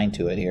is assigned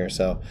to it here.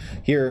 So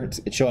here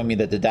it's showing me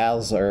that the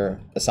dials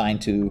are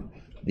assigned to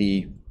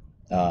the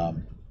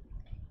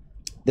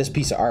this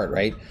piece of art,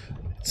 right?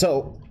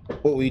 So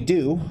what we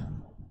do.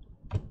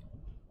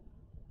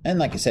 And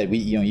like I said,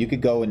 you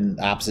could go in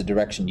the opposite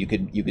direction. You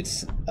could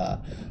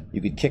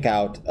kick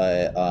out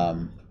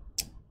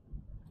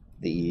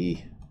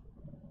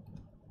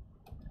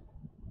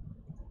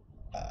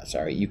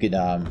you could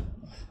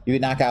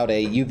knock out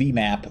a UV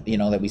map,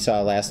 that we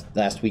saw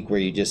last week, where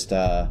you just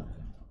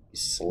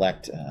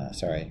select.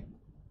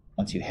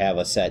 Once you have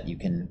a set, you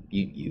can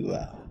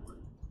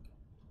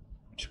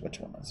which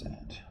one was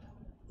that?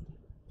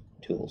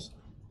 Tools.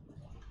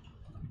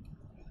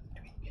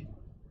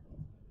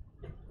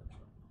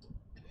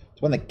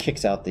 One that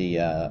kicks out the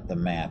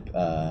map.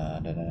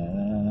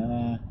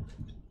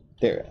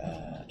 There,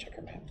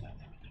 checker map.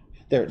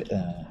 There,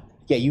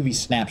 yeah, UV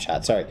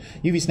snapshot. Sorry,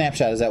 UV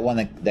snapshot is that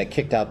one that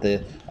kicked out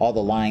all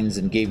the lines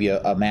and gave you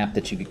a map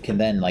that you can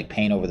then like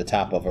paint over the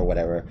top of or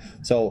whatever.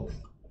 So,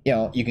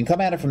 you can come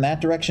at it from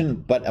that direction,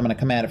 but I'm going to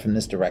come at it from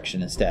this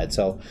direction instead.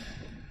 So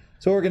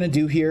what we're going to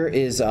do here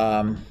is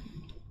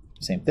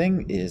same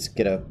thing. Is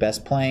get a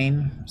best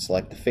plane,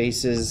 select the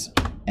faces,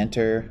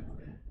 enter.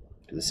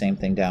 Do the same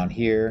thing down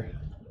here.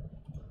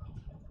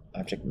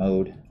 Object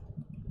mode.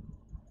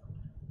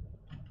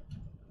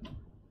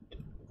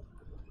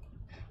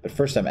 But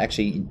first I'm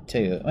actually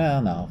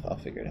well, no, I'll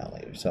figure it out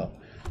later. So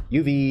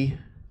UV,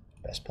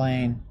 best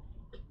plane.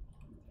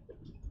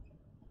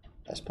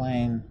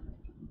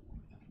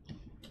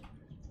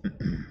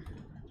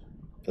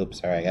 Oops,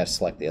 sorry, I gotta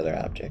select the other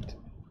object.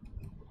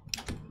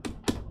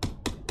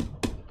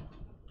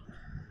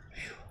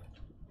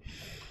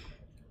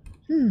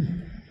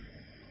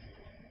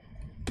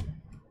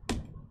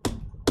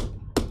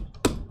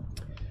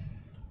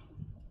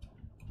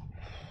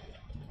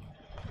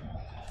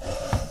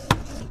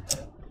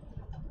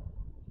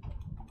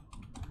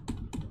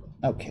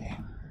 Okay,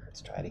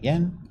 let's try it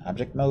again.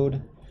 Object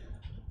mode,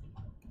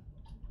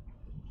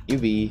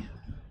 UV,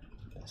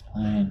 best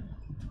plane.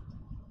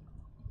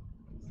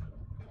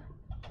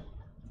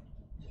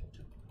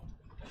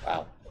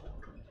 Wow.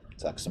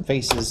 Select some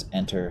faces,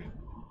 enter,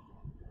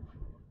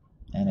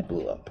 and it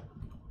blew up.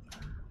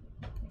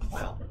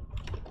 Wow.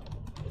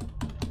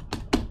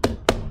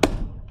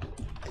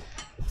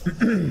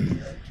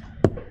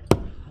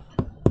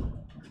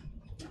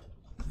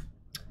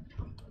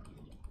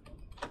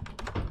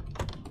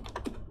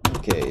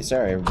 Okay,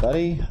 sorry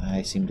everybody.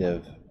 I seem to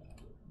have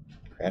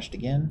crashed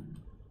again.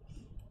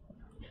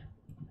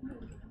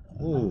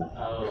 Ooh.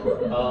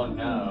 Oh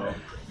no.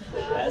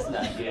 That's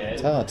not good.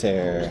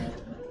 Solitaire.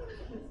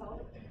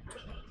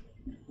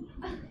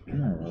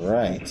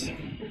 Alright.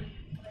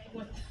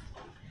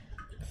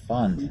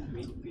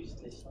 Fun.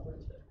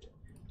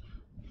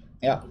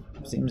 Yeah,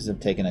 seems to have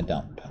taken a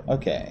dump.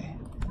 Okay,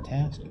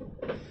 fantastic.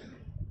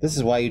 This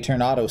is why you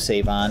turn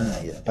autosave on,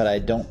 but I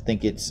don't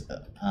think it's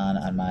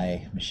on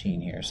my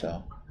machine here,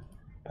 so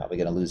probably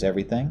gonna lose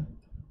everything.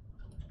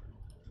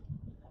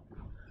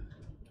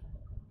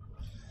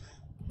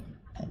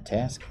 And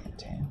task.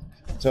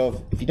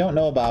 So if you don't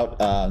know about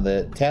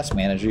the task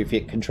manager, if you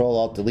hit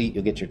Control-Alt-Delete,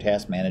 you'll get your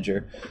task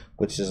manager,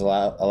 which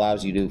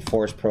allows you to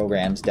force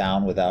programs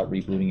down without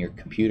rebooting your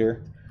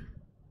computer.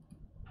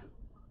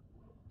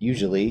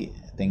 Usually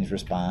things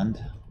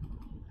respond.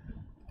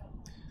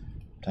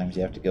 Sometimes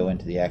you have to go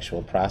into the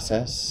actual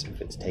process if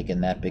it's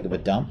taken that big of a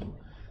dump.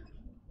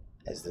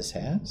 as this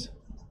has.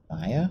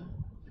 Maya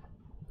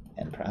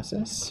and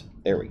process.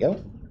 There we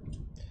go.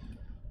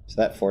 So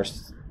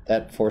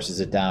that forces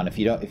it down. If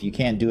you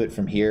can't do it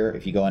from here,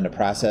 if you go into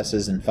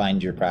processes and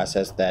find your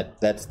process,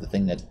 that's the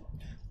thing that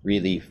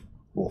really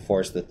will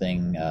force the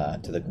thing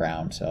to the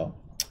ground. So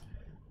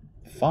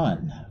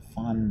fun.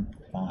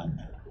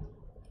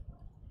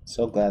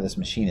 So glad this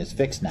machine is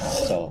fixed now.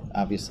 So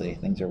obviously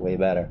things are way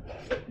better.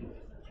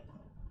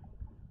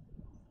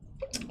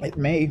 It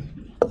may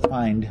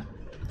find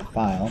the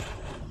file.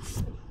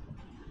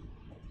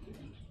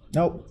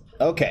 Nope.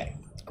 Okay.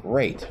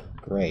 Great.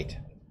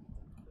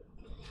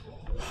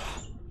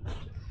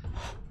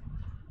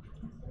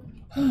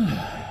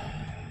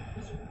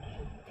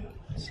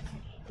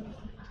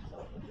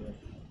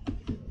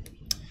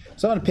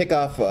 So I'm going to pick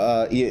off,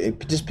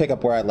 just pick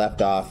up where I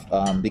left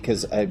off,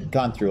 because I've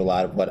gone through a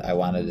lot of what I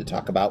wanted to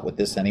talk about with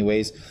this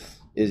anyways.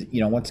 Is,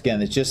 once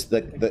again, it's just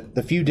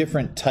the few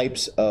different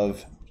types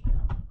of,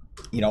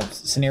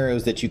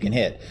 scenarios that you can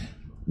hit.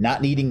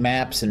 Not needing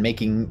maps and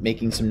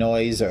making some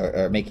noise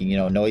or making,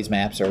 noise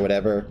maps or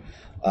whatever.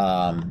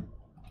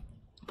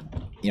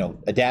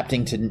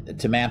 Adapting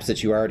to maps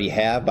that you already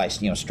have by,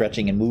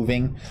 stretching and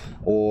moving,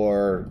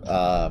 or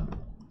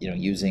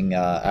using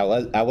I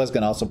was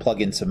going to also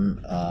plug in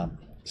some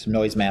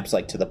noise maps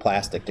like to the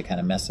plastic to kind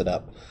of mess it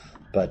up,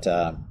 but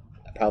I'm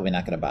probably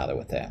not going to bother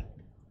with that.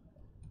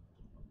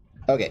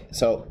 Okay,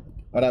 so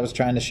what I was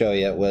trying to show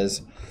you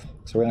was,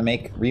 so we're going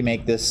to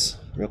remake this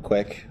real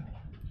quick.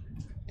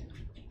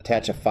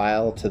 Attach a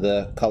file to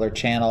the color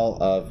channel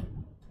of,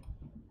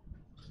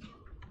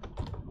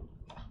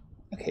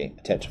 okay,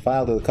 attach a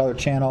file to the color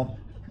channel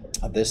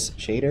of this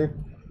shader.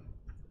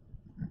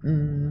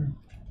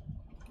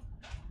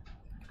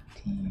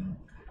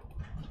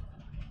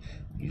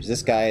 Use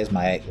this guy as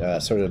my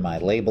sort of my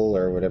label,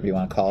 or whatever you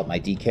want to call it, my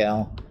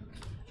decal.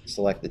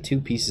 Select the two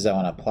pieces I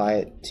want to apply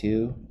it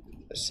to,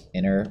 this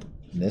inner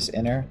and this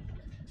inner.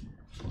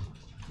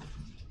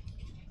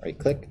 Right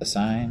click,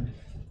 assign.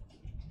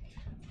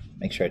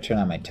 Make sure I turn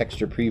on my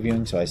texture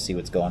previewing so I see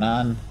what's going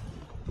on.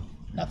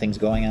 Nothing's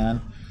going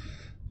on.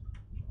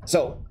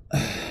 So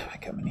I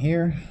come in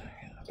here,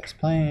 this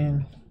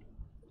plane.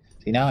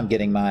 See, now I'm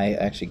getting my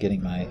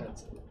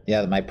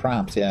my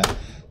prompts, yeah.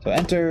 So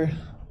enter,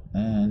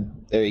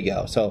 and there you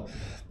go. So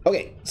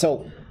okay,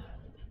 so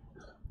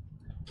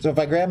if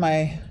I grab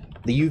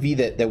the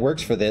UV that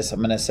works for this,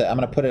 I'm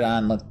gonna put it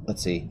on.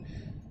 Let's see.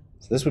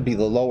 So this would be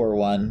the lower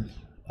one,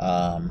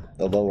 the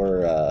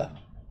lower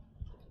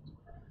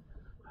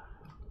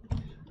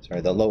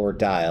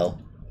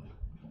dial.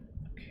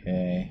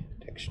 Okay,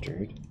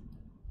 textured.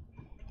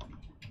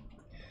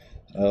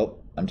 So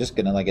I'm just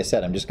gonna, like I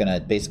said, I'm just gonna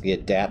basically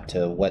adapt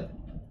to what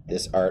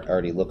this art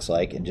already looks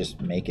like and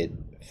just make it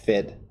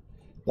fit.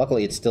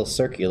 Luckily it's still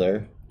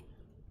circular,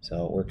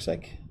 so it works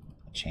like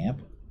a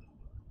champ.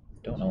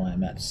 Don't know why I'm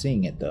not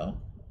seeing it though.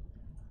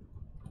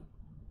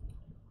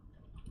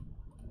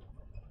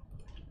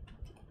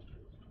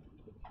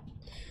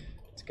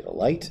 Let's get a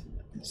light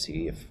and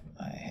see if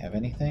I have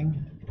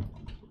anything.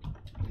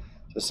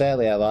 So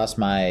sadly I lost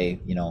my,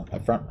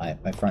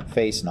 my front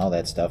face and all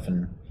that stuff,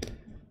 and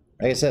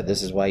like I said,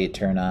 this is why you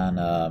turn on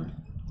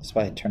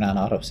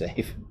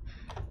autosave.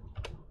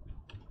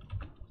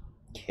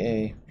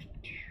 Okay.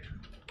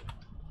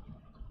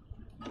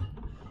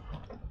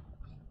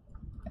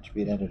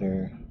 Attribute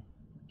editor.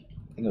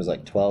 I think it was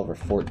like 12 or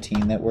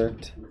 14 that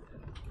worked.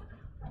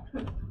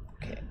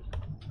 Okay.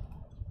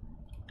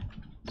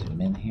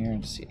 Zoom in here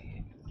and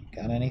see.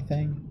 Got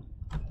anything?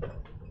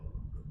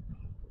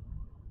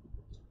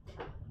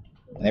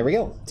 There we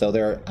go. So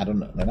they're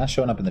not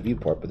showing up in the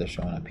viewport, but they're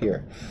showing up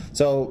here.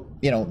 So,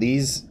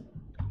 these,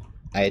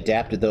 I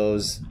adapted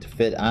those to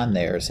fit on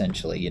there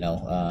essentially,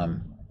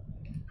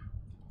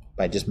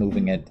 by just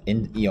moving it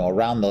in,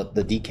 around the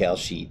decal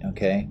sheet.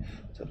 Okay.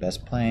 So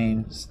best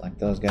plane, select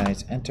those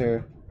guys,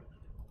 enter,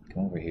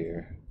 come over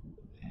here,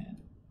 and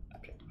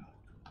object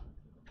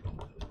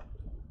mode.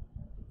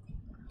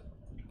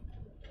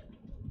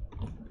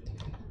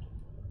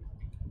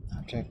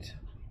 Object.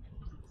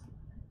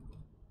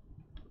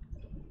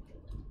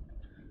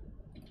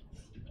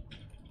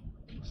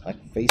 Select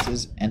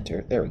faces,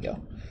 enter. There we go.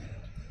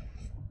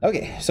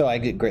 Okay, so I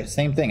did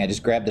same thing. I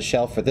just grabbed the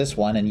shell for this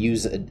one and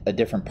use a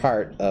different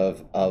part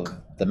of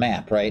the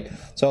map, right?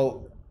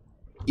 So,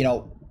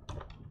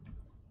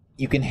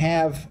 you can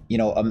have,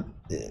 a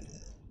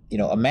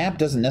map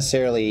doesn't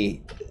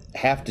necessarily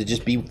have to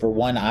just be for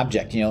one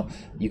object. You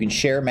can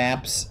share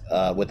maps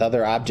with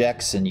other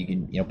objects, and you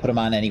can, put them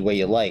on any way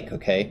you like.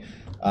 Okay.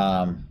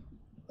 Oh,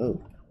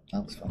 that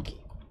looks funky.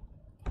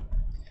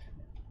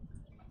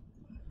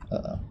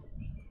 Uh-oh.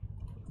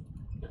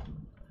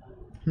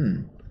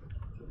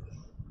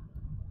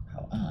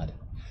 How odd.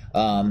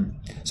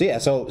 So yeah,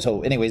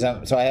 so anyways,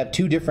 so I have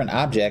two different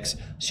objects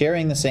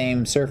sharing the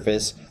same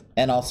surface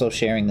and also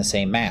sharing the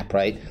same map,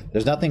 right?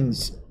 There's nothing,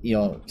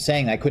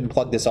 saying I couldn't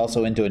plug this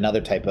also into another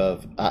type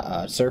of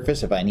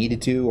surface if I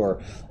needed to,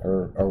 or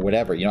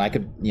whatever. I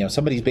could,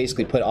 somebody's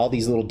basically put all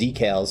these little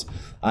decals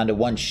onto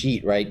one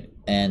sheet, right?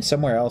 And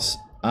somewhere else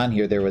on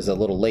here there was a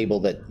little label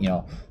that, you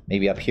know,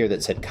 maybe up here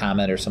that said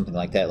Comet or something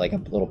like that, like a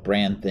little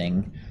brand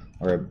thing,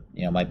 or,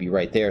 you know, might be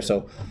right there.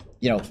 So,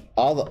 you know,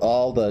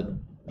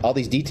 all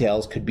these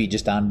details could be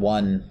just on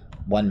one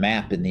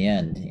map in the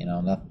end. You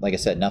know, like I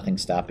said,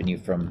 nothing's stopping you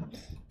from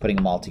putting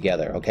them all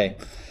together. Okay,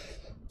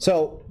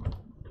 so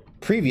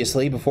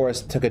previously, before it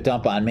took a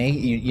dump on me,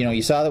 you know,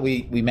 you saw that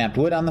we mapped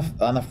wood on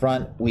the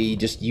front. We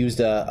just used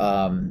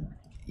a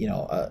you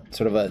know, a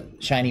sort of a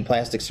shiny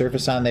plastic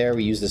surface on there.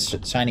 We used this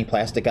shiny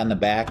plastic on the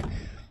back.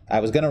 I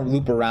was going to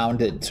loop around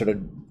to sort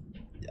of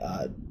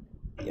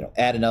you know,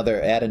 add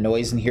a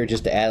noise in here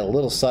just to add a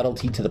little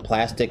subtlety to the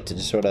plastic, to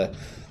just sort of,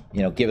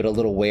 you know, give it a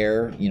little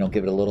wear, you know,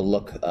 give it a little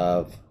look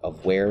of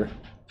wear.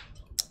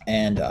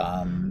 And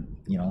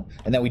you know,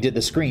 and then we did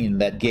the screen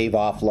that gave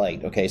off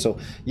light. Okay, so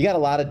you got a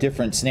lot of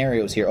different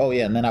scenarios here. Oh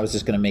yeah, and then I was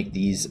just going to make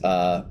these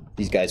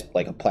guys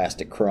like a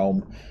plastic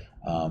chrome.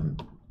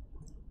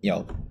 You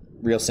know,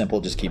 real simple,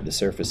 just keep the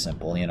surface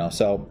simple, you know.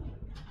 So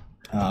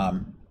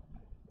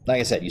like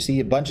I said, you see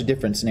a bunch of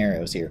different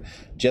scenarios here.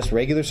 Just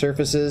regular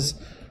surfaces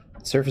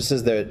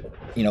that,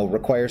 you know,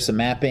 require some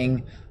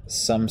mapping,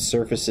 some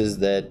surfaces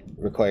that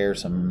require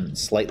some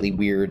slightly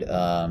weird,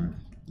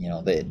 you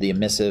know, the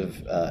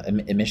emissive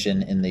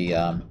emission in the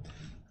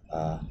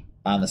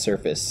on the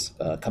surface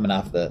coming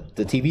off the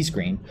TV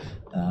screen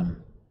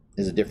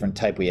is a different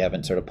type we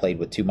haven't sort of played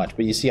with too much.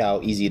 But you see how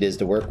easy it is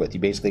to work with.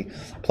 You basically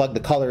plug the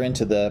color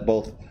into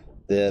both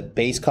the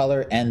base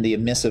color and the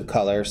emissive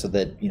color, so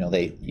that, you know,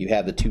 you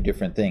have the two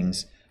different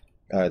things.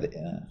 So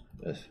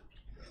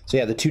you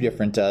have the two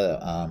different,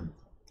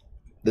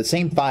 the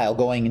same file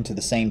going into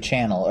the same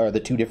channel, or the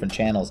two different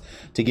channels,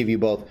 to give you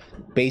both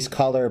base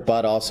color,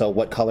 but also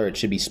what color it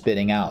should be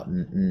spitting out.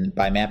 And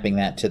by mapping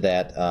that to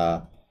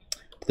the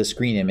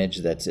screen image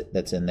that's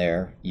in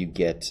there, you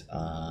get,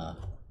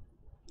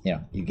 you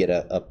know, you get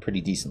a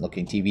pretty decent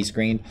looking TV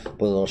screen,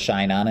 put a little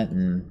shine on it,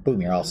 and boom,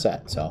 you're all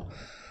set. So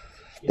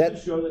Can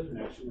you show the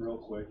connection real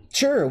quick?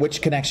 Sure.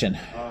 Which connection?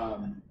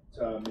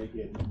 To make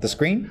it the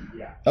screen?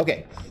 Yeah.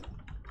 Okay.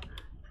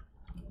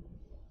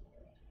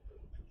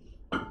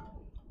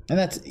 And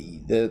that's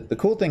the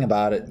cool thing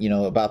about it, you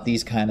know, about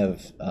these kind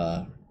of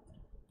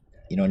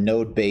you know,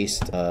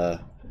 node-based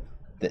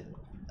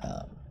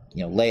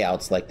you know,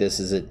 layouts like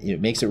this, is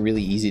it makes it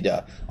really easy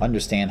to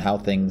understand how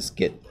things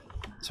get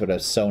sort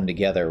of sewn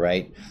together,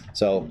 right?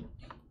 So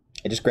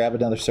I just grab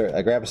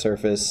I grab a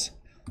surface.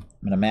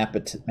 I'm going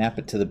to map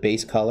it to the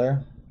base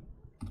color.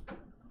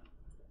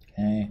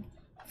 Okay,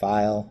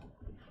 file,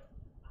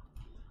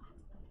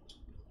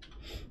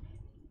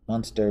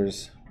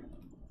 monsters.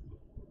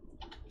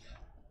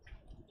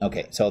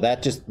 Okay, so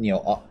that just, you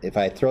know, if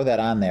I throw that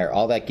on there,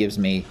 all that gives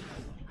me,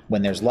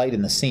 when there's light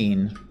in the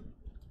scene,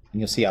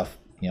 you'll see how,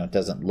 you know, it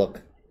doesn't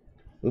look,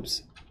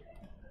 oops.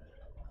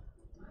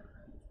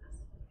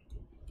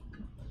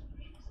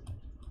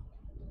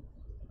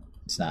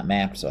 It's not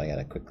mapped, so I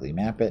gotta quickly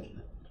map it.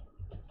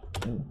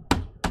 Ooh.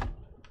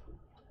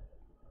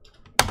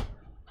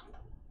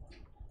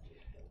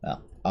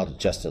 Well, I'll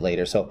adjust it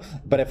later. So,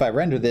 but if I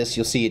render this,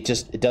 you'll see it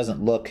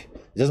doesn't look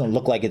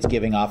like it's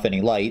giving off any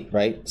light,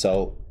 right?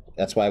 So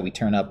that's why we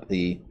turn up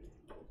the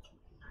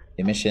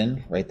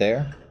emission right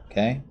there,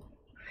 okay?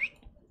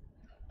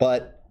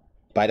 But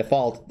by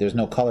default, there's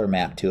no color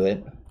map to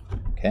it,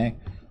 okay?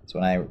 So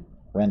when I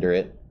render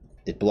it,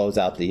 it blows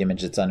out the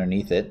image that's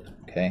underneath it,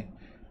 okay?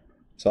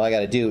 So all I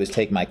got to do is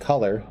take my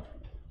color,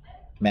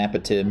 map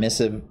it to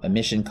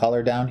emission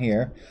color down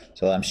here.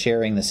 So I'm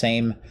sharing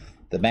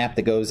the map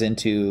that goes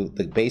into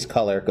the base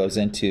color goes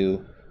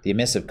into the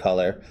emissive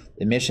color.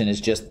 Emission is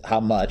just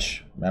how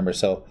much, remember,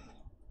 so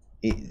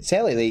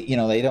sadly,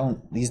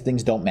 these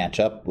things don't match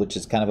up, which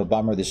is kind of a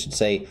bummer. This should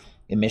say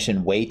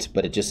emission weight,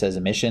 but it just says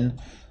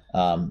emission.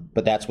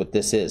 But that's what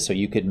this is. So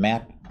you could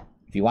map,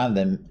 if you wanted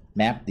to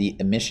map the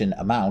emission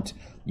amount,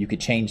 you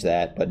could change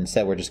that, but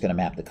instead we're just going to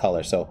map the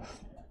color. So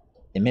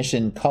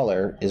emission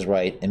color is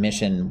right,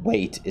 emission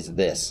weight is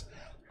this.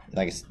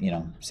 Like,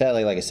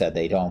 sadly, like I said,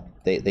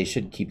 they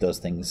should keep those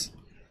things,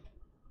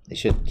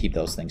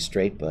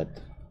 straight,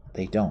 but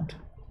they don't.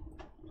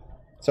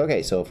 So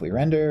okay, so if we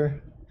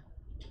render,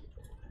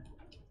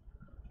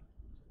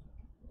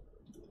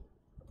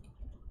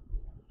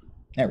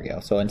 there we go.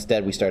 So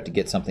instead we start to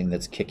get something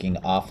that's kicking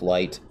off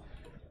light.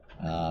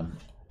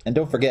 And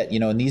don't forget,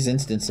 in these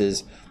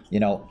instances,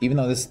 even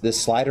though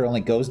this slider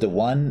only goes to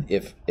 1,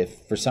 if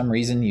for some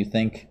reason you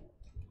think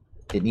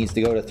it needs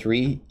to go to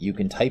 3, you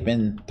can type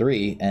in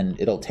 3 and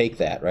it'll take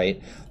that,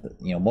 right?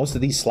 Most of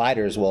these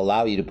sliders will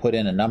allow you to put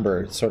in a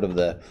number, sort of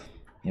the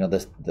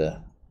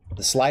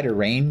slider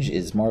range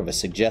is more of a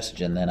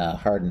suggestion than a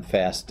hard and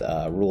fast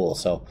rule.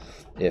 So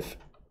if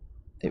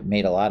it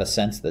made a lot of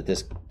sense that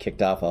this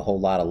kicked off a whole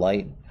lot of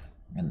light,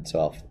 and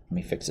so let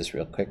me fix this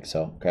real quick.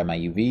 So grab my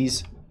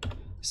UVs,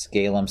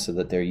 scale them so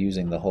that they're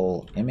using the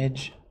whole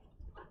image.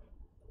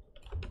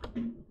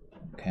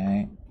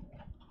 Okay.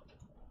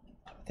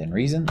 Within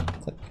reason,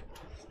 click.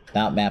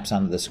 Now it maps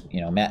onto this,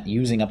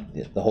 using up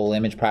the whole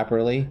image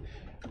properly.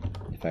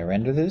 If I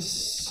render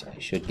this, I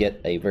should get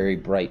a very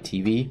bright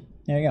TV.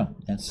 There you go.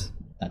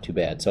 not too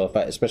bad. So if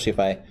I, especially if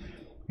I,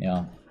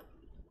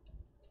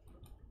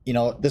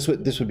 this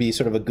would be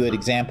sort of a good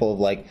example of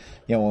like,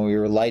 when we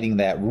were lighting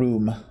that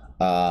room,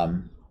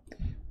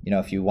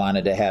 if you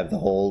wanted to have the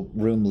whole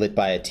room lit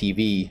by a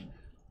TV,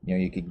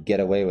 you could get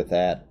away with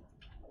that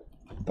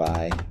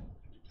by,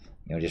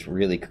 just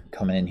really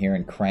coming in here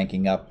and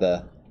cranking up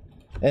the,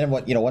 and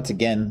once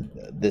again,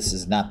 this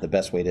is not the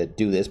best way to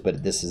do this,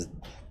 but this is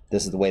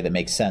the way that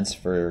makes sense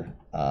for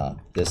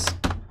this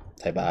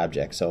type of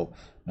object. So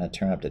I'm going to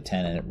turn up to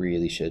 10, and it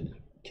really should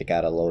kick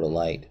out a load of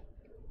light,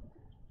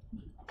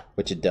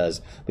 which it does.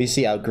 But you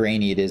see how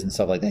grainy it is and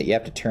stuff like that. You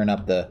have to turn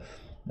up the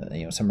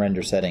some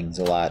render settings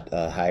a lot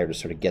higher to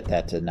sort of get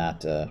that to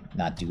not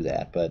do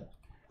that. But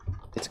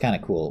it's kind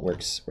of cool. It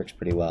works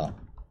pretty well.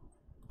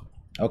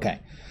 Okay.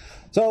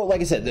 So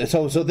like I said,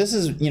 so this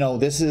is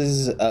this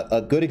is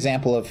a good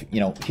example of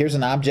here's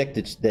an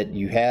object that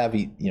you have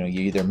you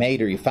either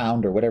made or you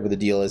found or whatever the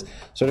deal is,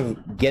 sort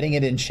of getting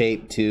it in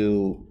shape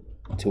to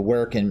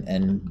work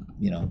and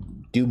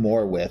do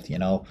more with,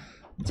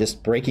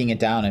 just breaking it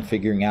down and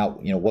figuring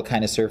out what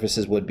kind of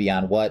surfaces would be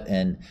on what,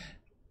 and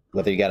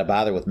whether you got to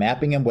bother with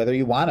mapping them, whether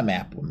you want to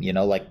map them,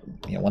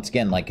 once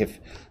again, like if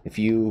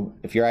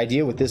your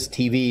idea with this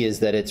TV is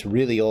that it's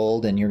really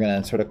old and you're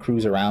going to sort of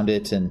cruise around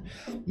it and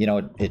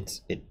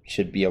it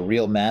should be a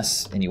real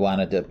mess and you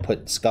wanted to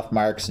put scuff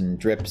marks and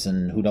drips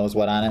and who knows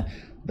what on it,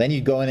 then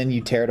you'd go in and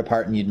you'd tear it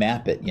apart and you'd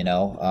map it,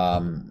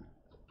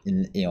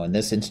 in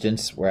this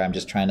instance where I'm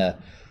just trying to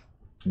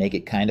make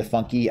it kind of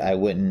funky, I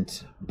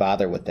wouldn't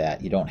bother with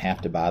that. You don't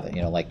have to bother,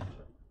 like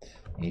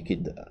you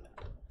could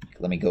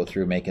let me go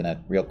through making a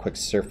real quick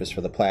surface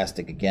for the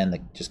plastic again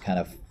that just kind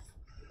of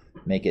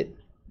make it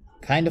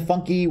kind of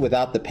funky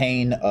without the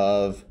pain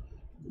of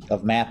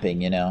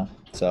mapping,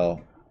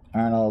 So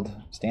Arnold,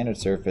 standard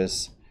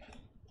surface,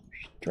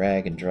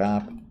 drag and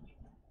drop.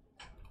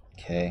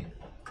 Okay.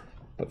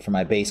 But for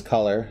my base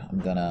color, I'm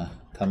gonna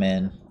come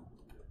in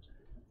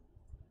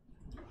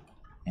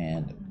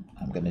and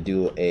I'm gonna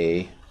do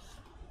a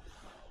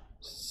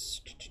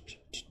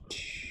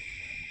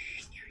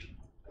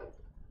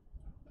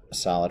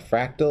solid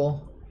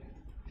fractal.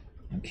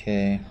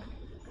 Okay.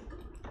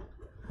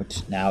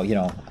 Which now,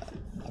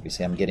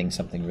 obviously I'm getting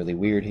something really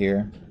weird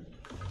here.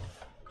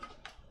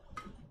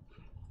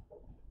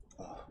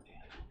 Oh,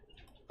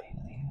 pain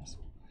in the ass.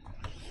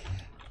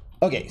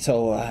 Okay,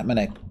 so I'm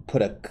gonna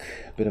put a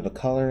bit of a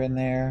color in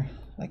there,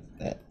 like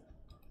that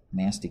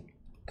nasty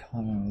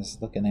color I was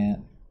looking at.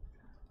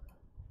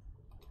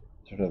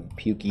 Sort of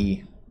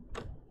pukey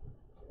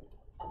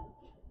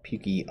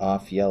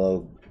off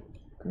yellow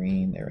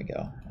green. There we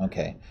go.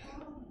 Okay.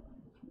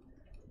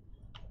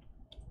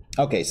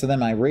 Okay, so then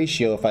my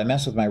ratio, if I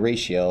mess with my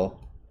ratio,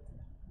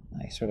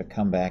 I sort of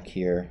come back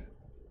here.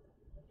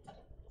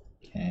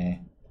 Okay.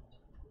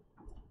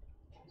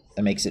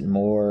 That makes it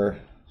more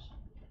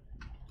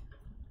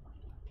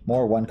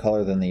one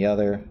color than the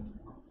other.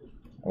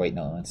 Oh, wait,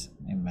 no, that's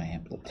maybe my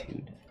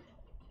amplitude.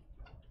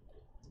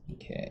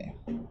 Okay.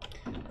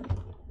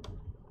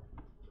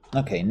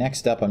 Okay,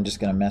 next up I'm just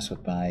going to mess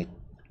with my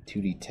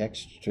 2D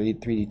texture,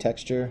 3D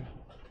texture,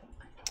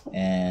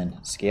 and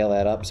scale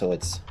that up so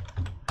it's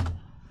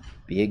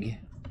big.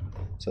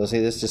 So see,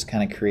 this just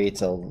kind of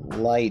creates a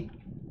light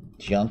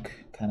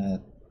junk,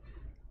 kind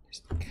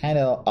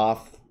of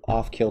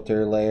off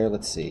kilter layer.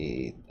 Let's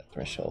see,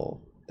 threshold.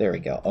 There we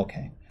go.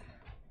 Okay.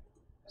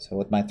 So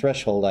with my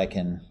threshold,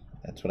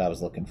 that's what I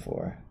was looking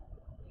for.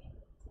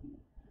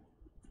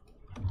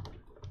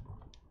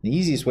 The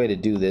easiest way to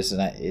do this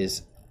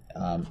is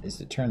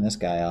to turn this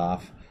guy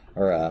off.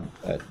 Or,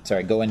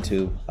 sorry, go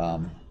into, I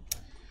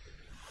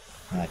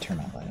turn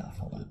my light off,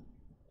 hold on.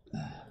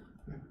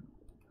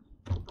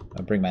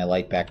 I'll bring my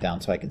light back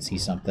down so I can see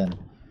something.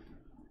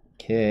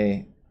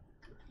 Okay.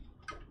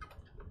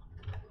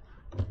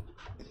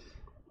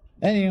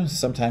 And,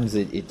 sometimes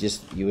it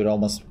just, you would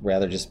almost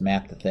rather just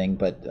map the thing,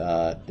 but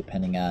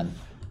depending on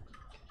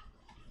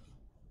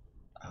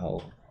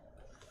how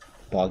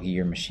boggy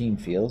your machine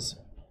feels,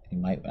 you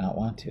might not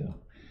want to.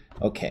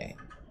 Okay,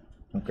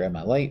 I'll grab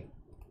my light.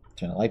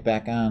 Turn the light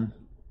back on.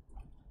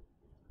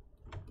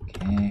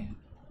 Okay.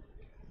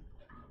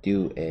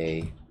 Do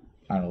a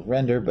Arnold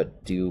render,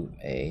 but do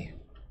a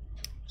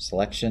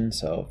selection.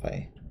 So if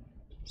I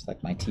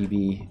select my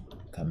TV,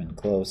 come in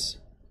close.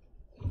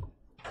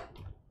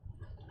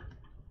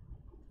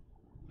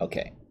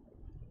 Okay.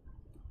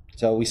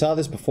 So we saw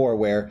this before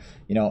where,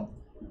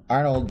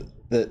 Arnold,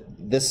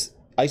 this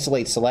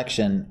isolate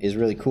selection is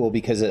really cool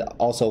because it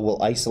also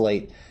will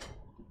isolate,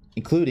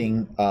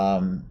 including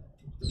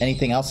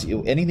anything else,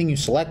 anything you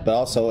select, but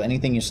also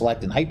anything you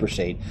select in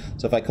Hypershade.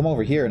 So if I come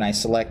over here and I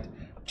select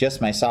just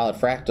my solid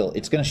fractal,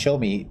 it's going to show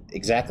me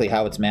exactly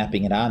how it's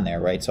mapping it on there,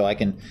 right? So I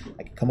can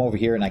come over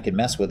here and I can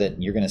mess with it,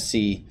 and you're going to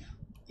see,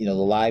 the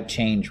live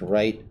change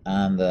right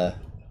on the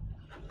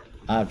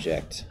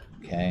object.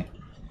 Okay,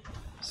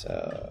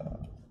 so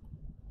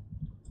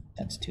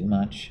that's too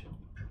much.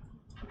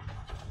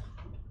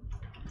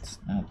 It's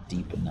not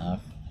deep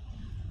enough.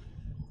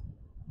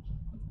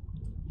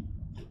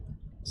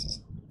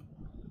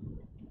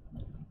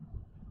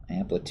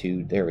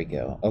 amplitude. There we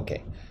go.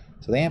 Okay,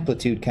 so the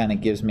amplitude kind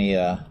of gives me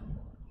a.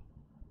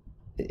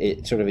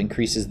 It sort of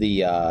increases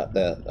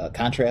the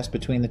contrast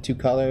between the two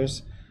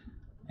colors,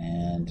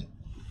 and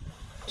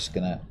just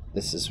gonna.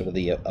 This is sort of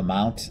the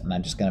amount, and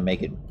I'm just gonna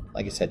make it,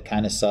 like I said,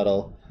 kind of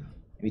subtle.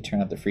 Maybe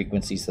turn up the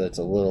frequency so that it's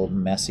a little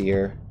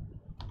messier.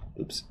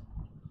 Oops.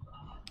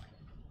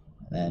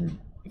 And then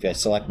if I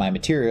select my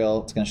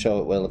material, it's gonna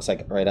show what it looks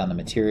like right on the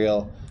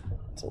material.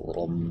 It's a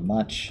little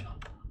much.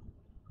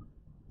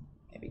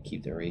 Maybe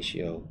keep the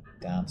ratio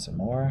down some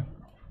more.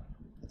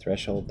 The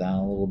threshold down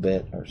a little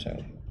bit, or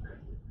sorry,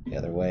 the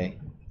other way.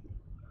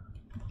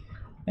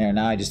 There,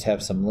 now I just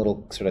have some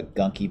little sort of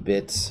gunky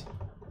bits.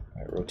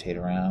 I rotate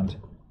around.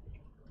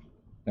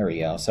 There we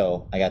go.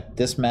 So I got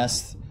this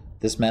mess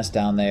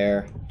down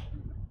there,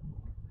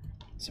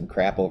 some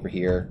crap over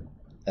here.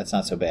 That's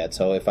not so bad.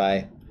 So if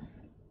I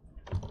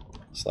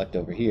select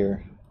over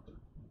here,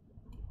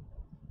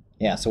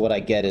 yeah, so what I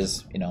get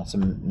is, you know,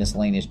 some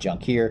miscellaneous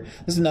junk here.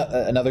 This is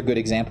another good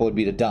example would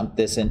be to dump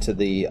this into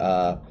the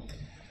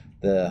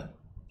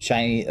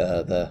shiny,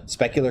 the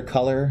specular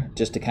color,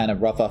 just to kind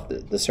of rough off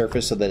the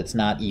surface so that it's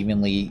not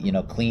evenly, you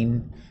know,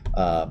 clean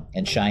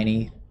and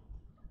shiny.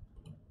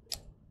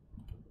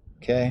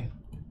 Okay.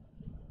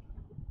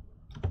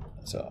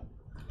 So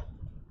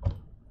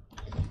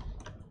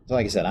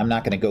like I said, I'm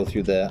not going to go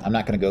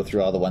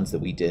through all the ones that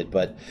we did,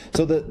 but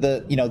so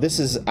the you know, this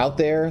is out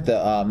there,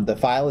 the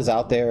file is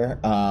out there.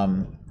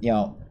 You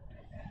know,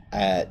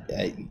 I'd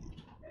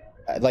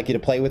like you to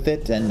play with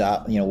it, and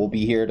you know, we'll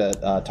be here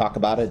to talk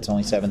about it. It's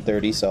only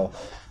 7:30, so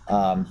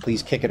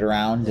please kick it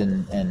around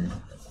and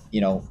you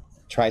know,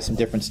 try some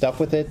different stuff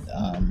with it.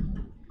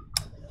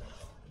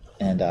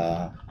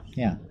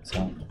 Yeah,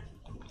 so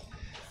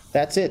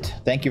that's it.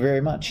 Thank you very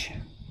much.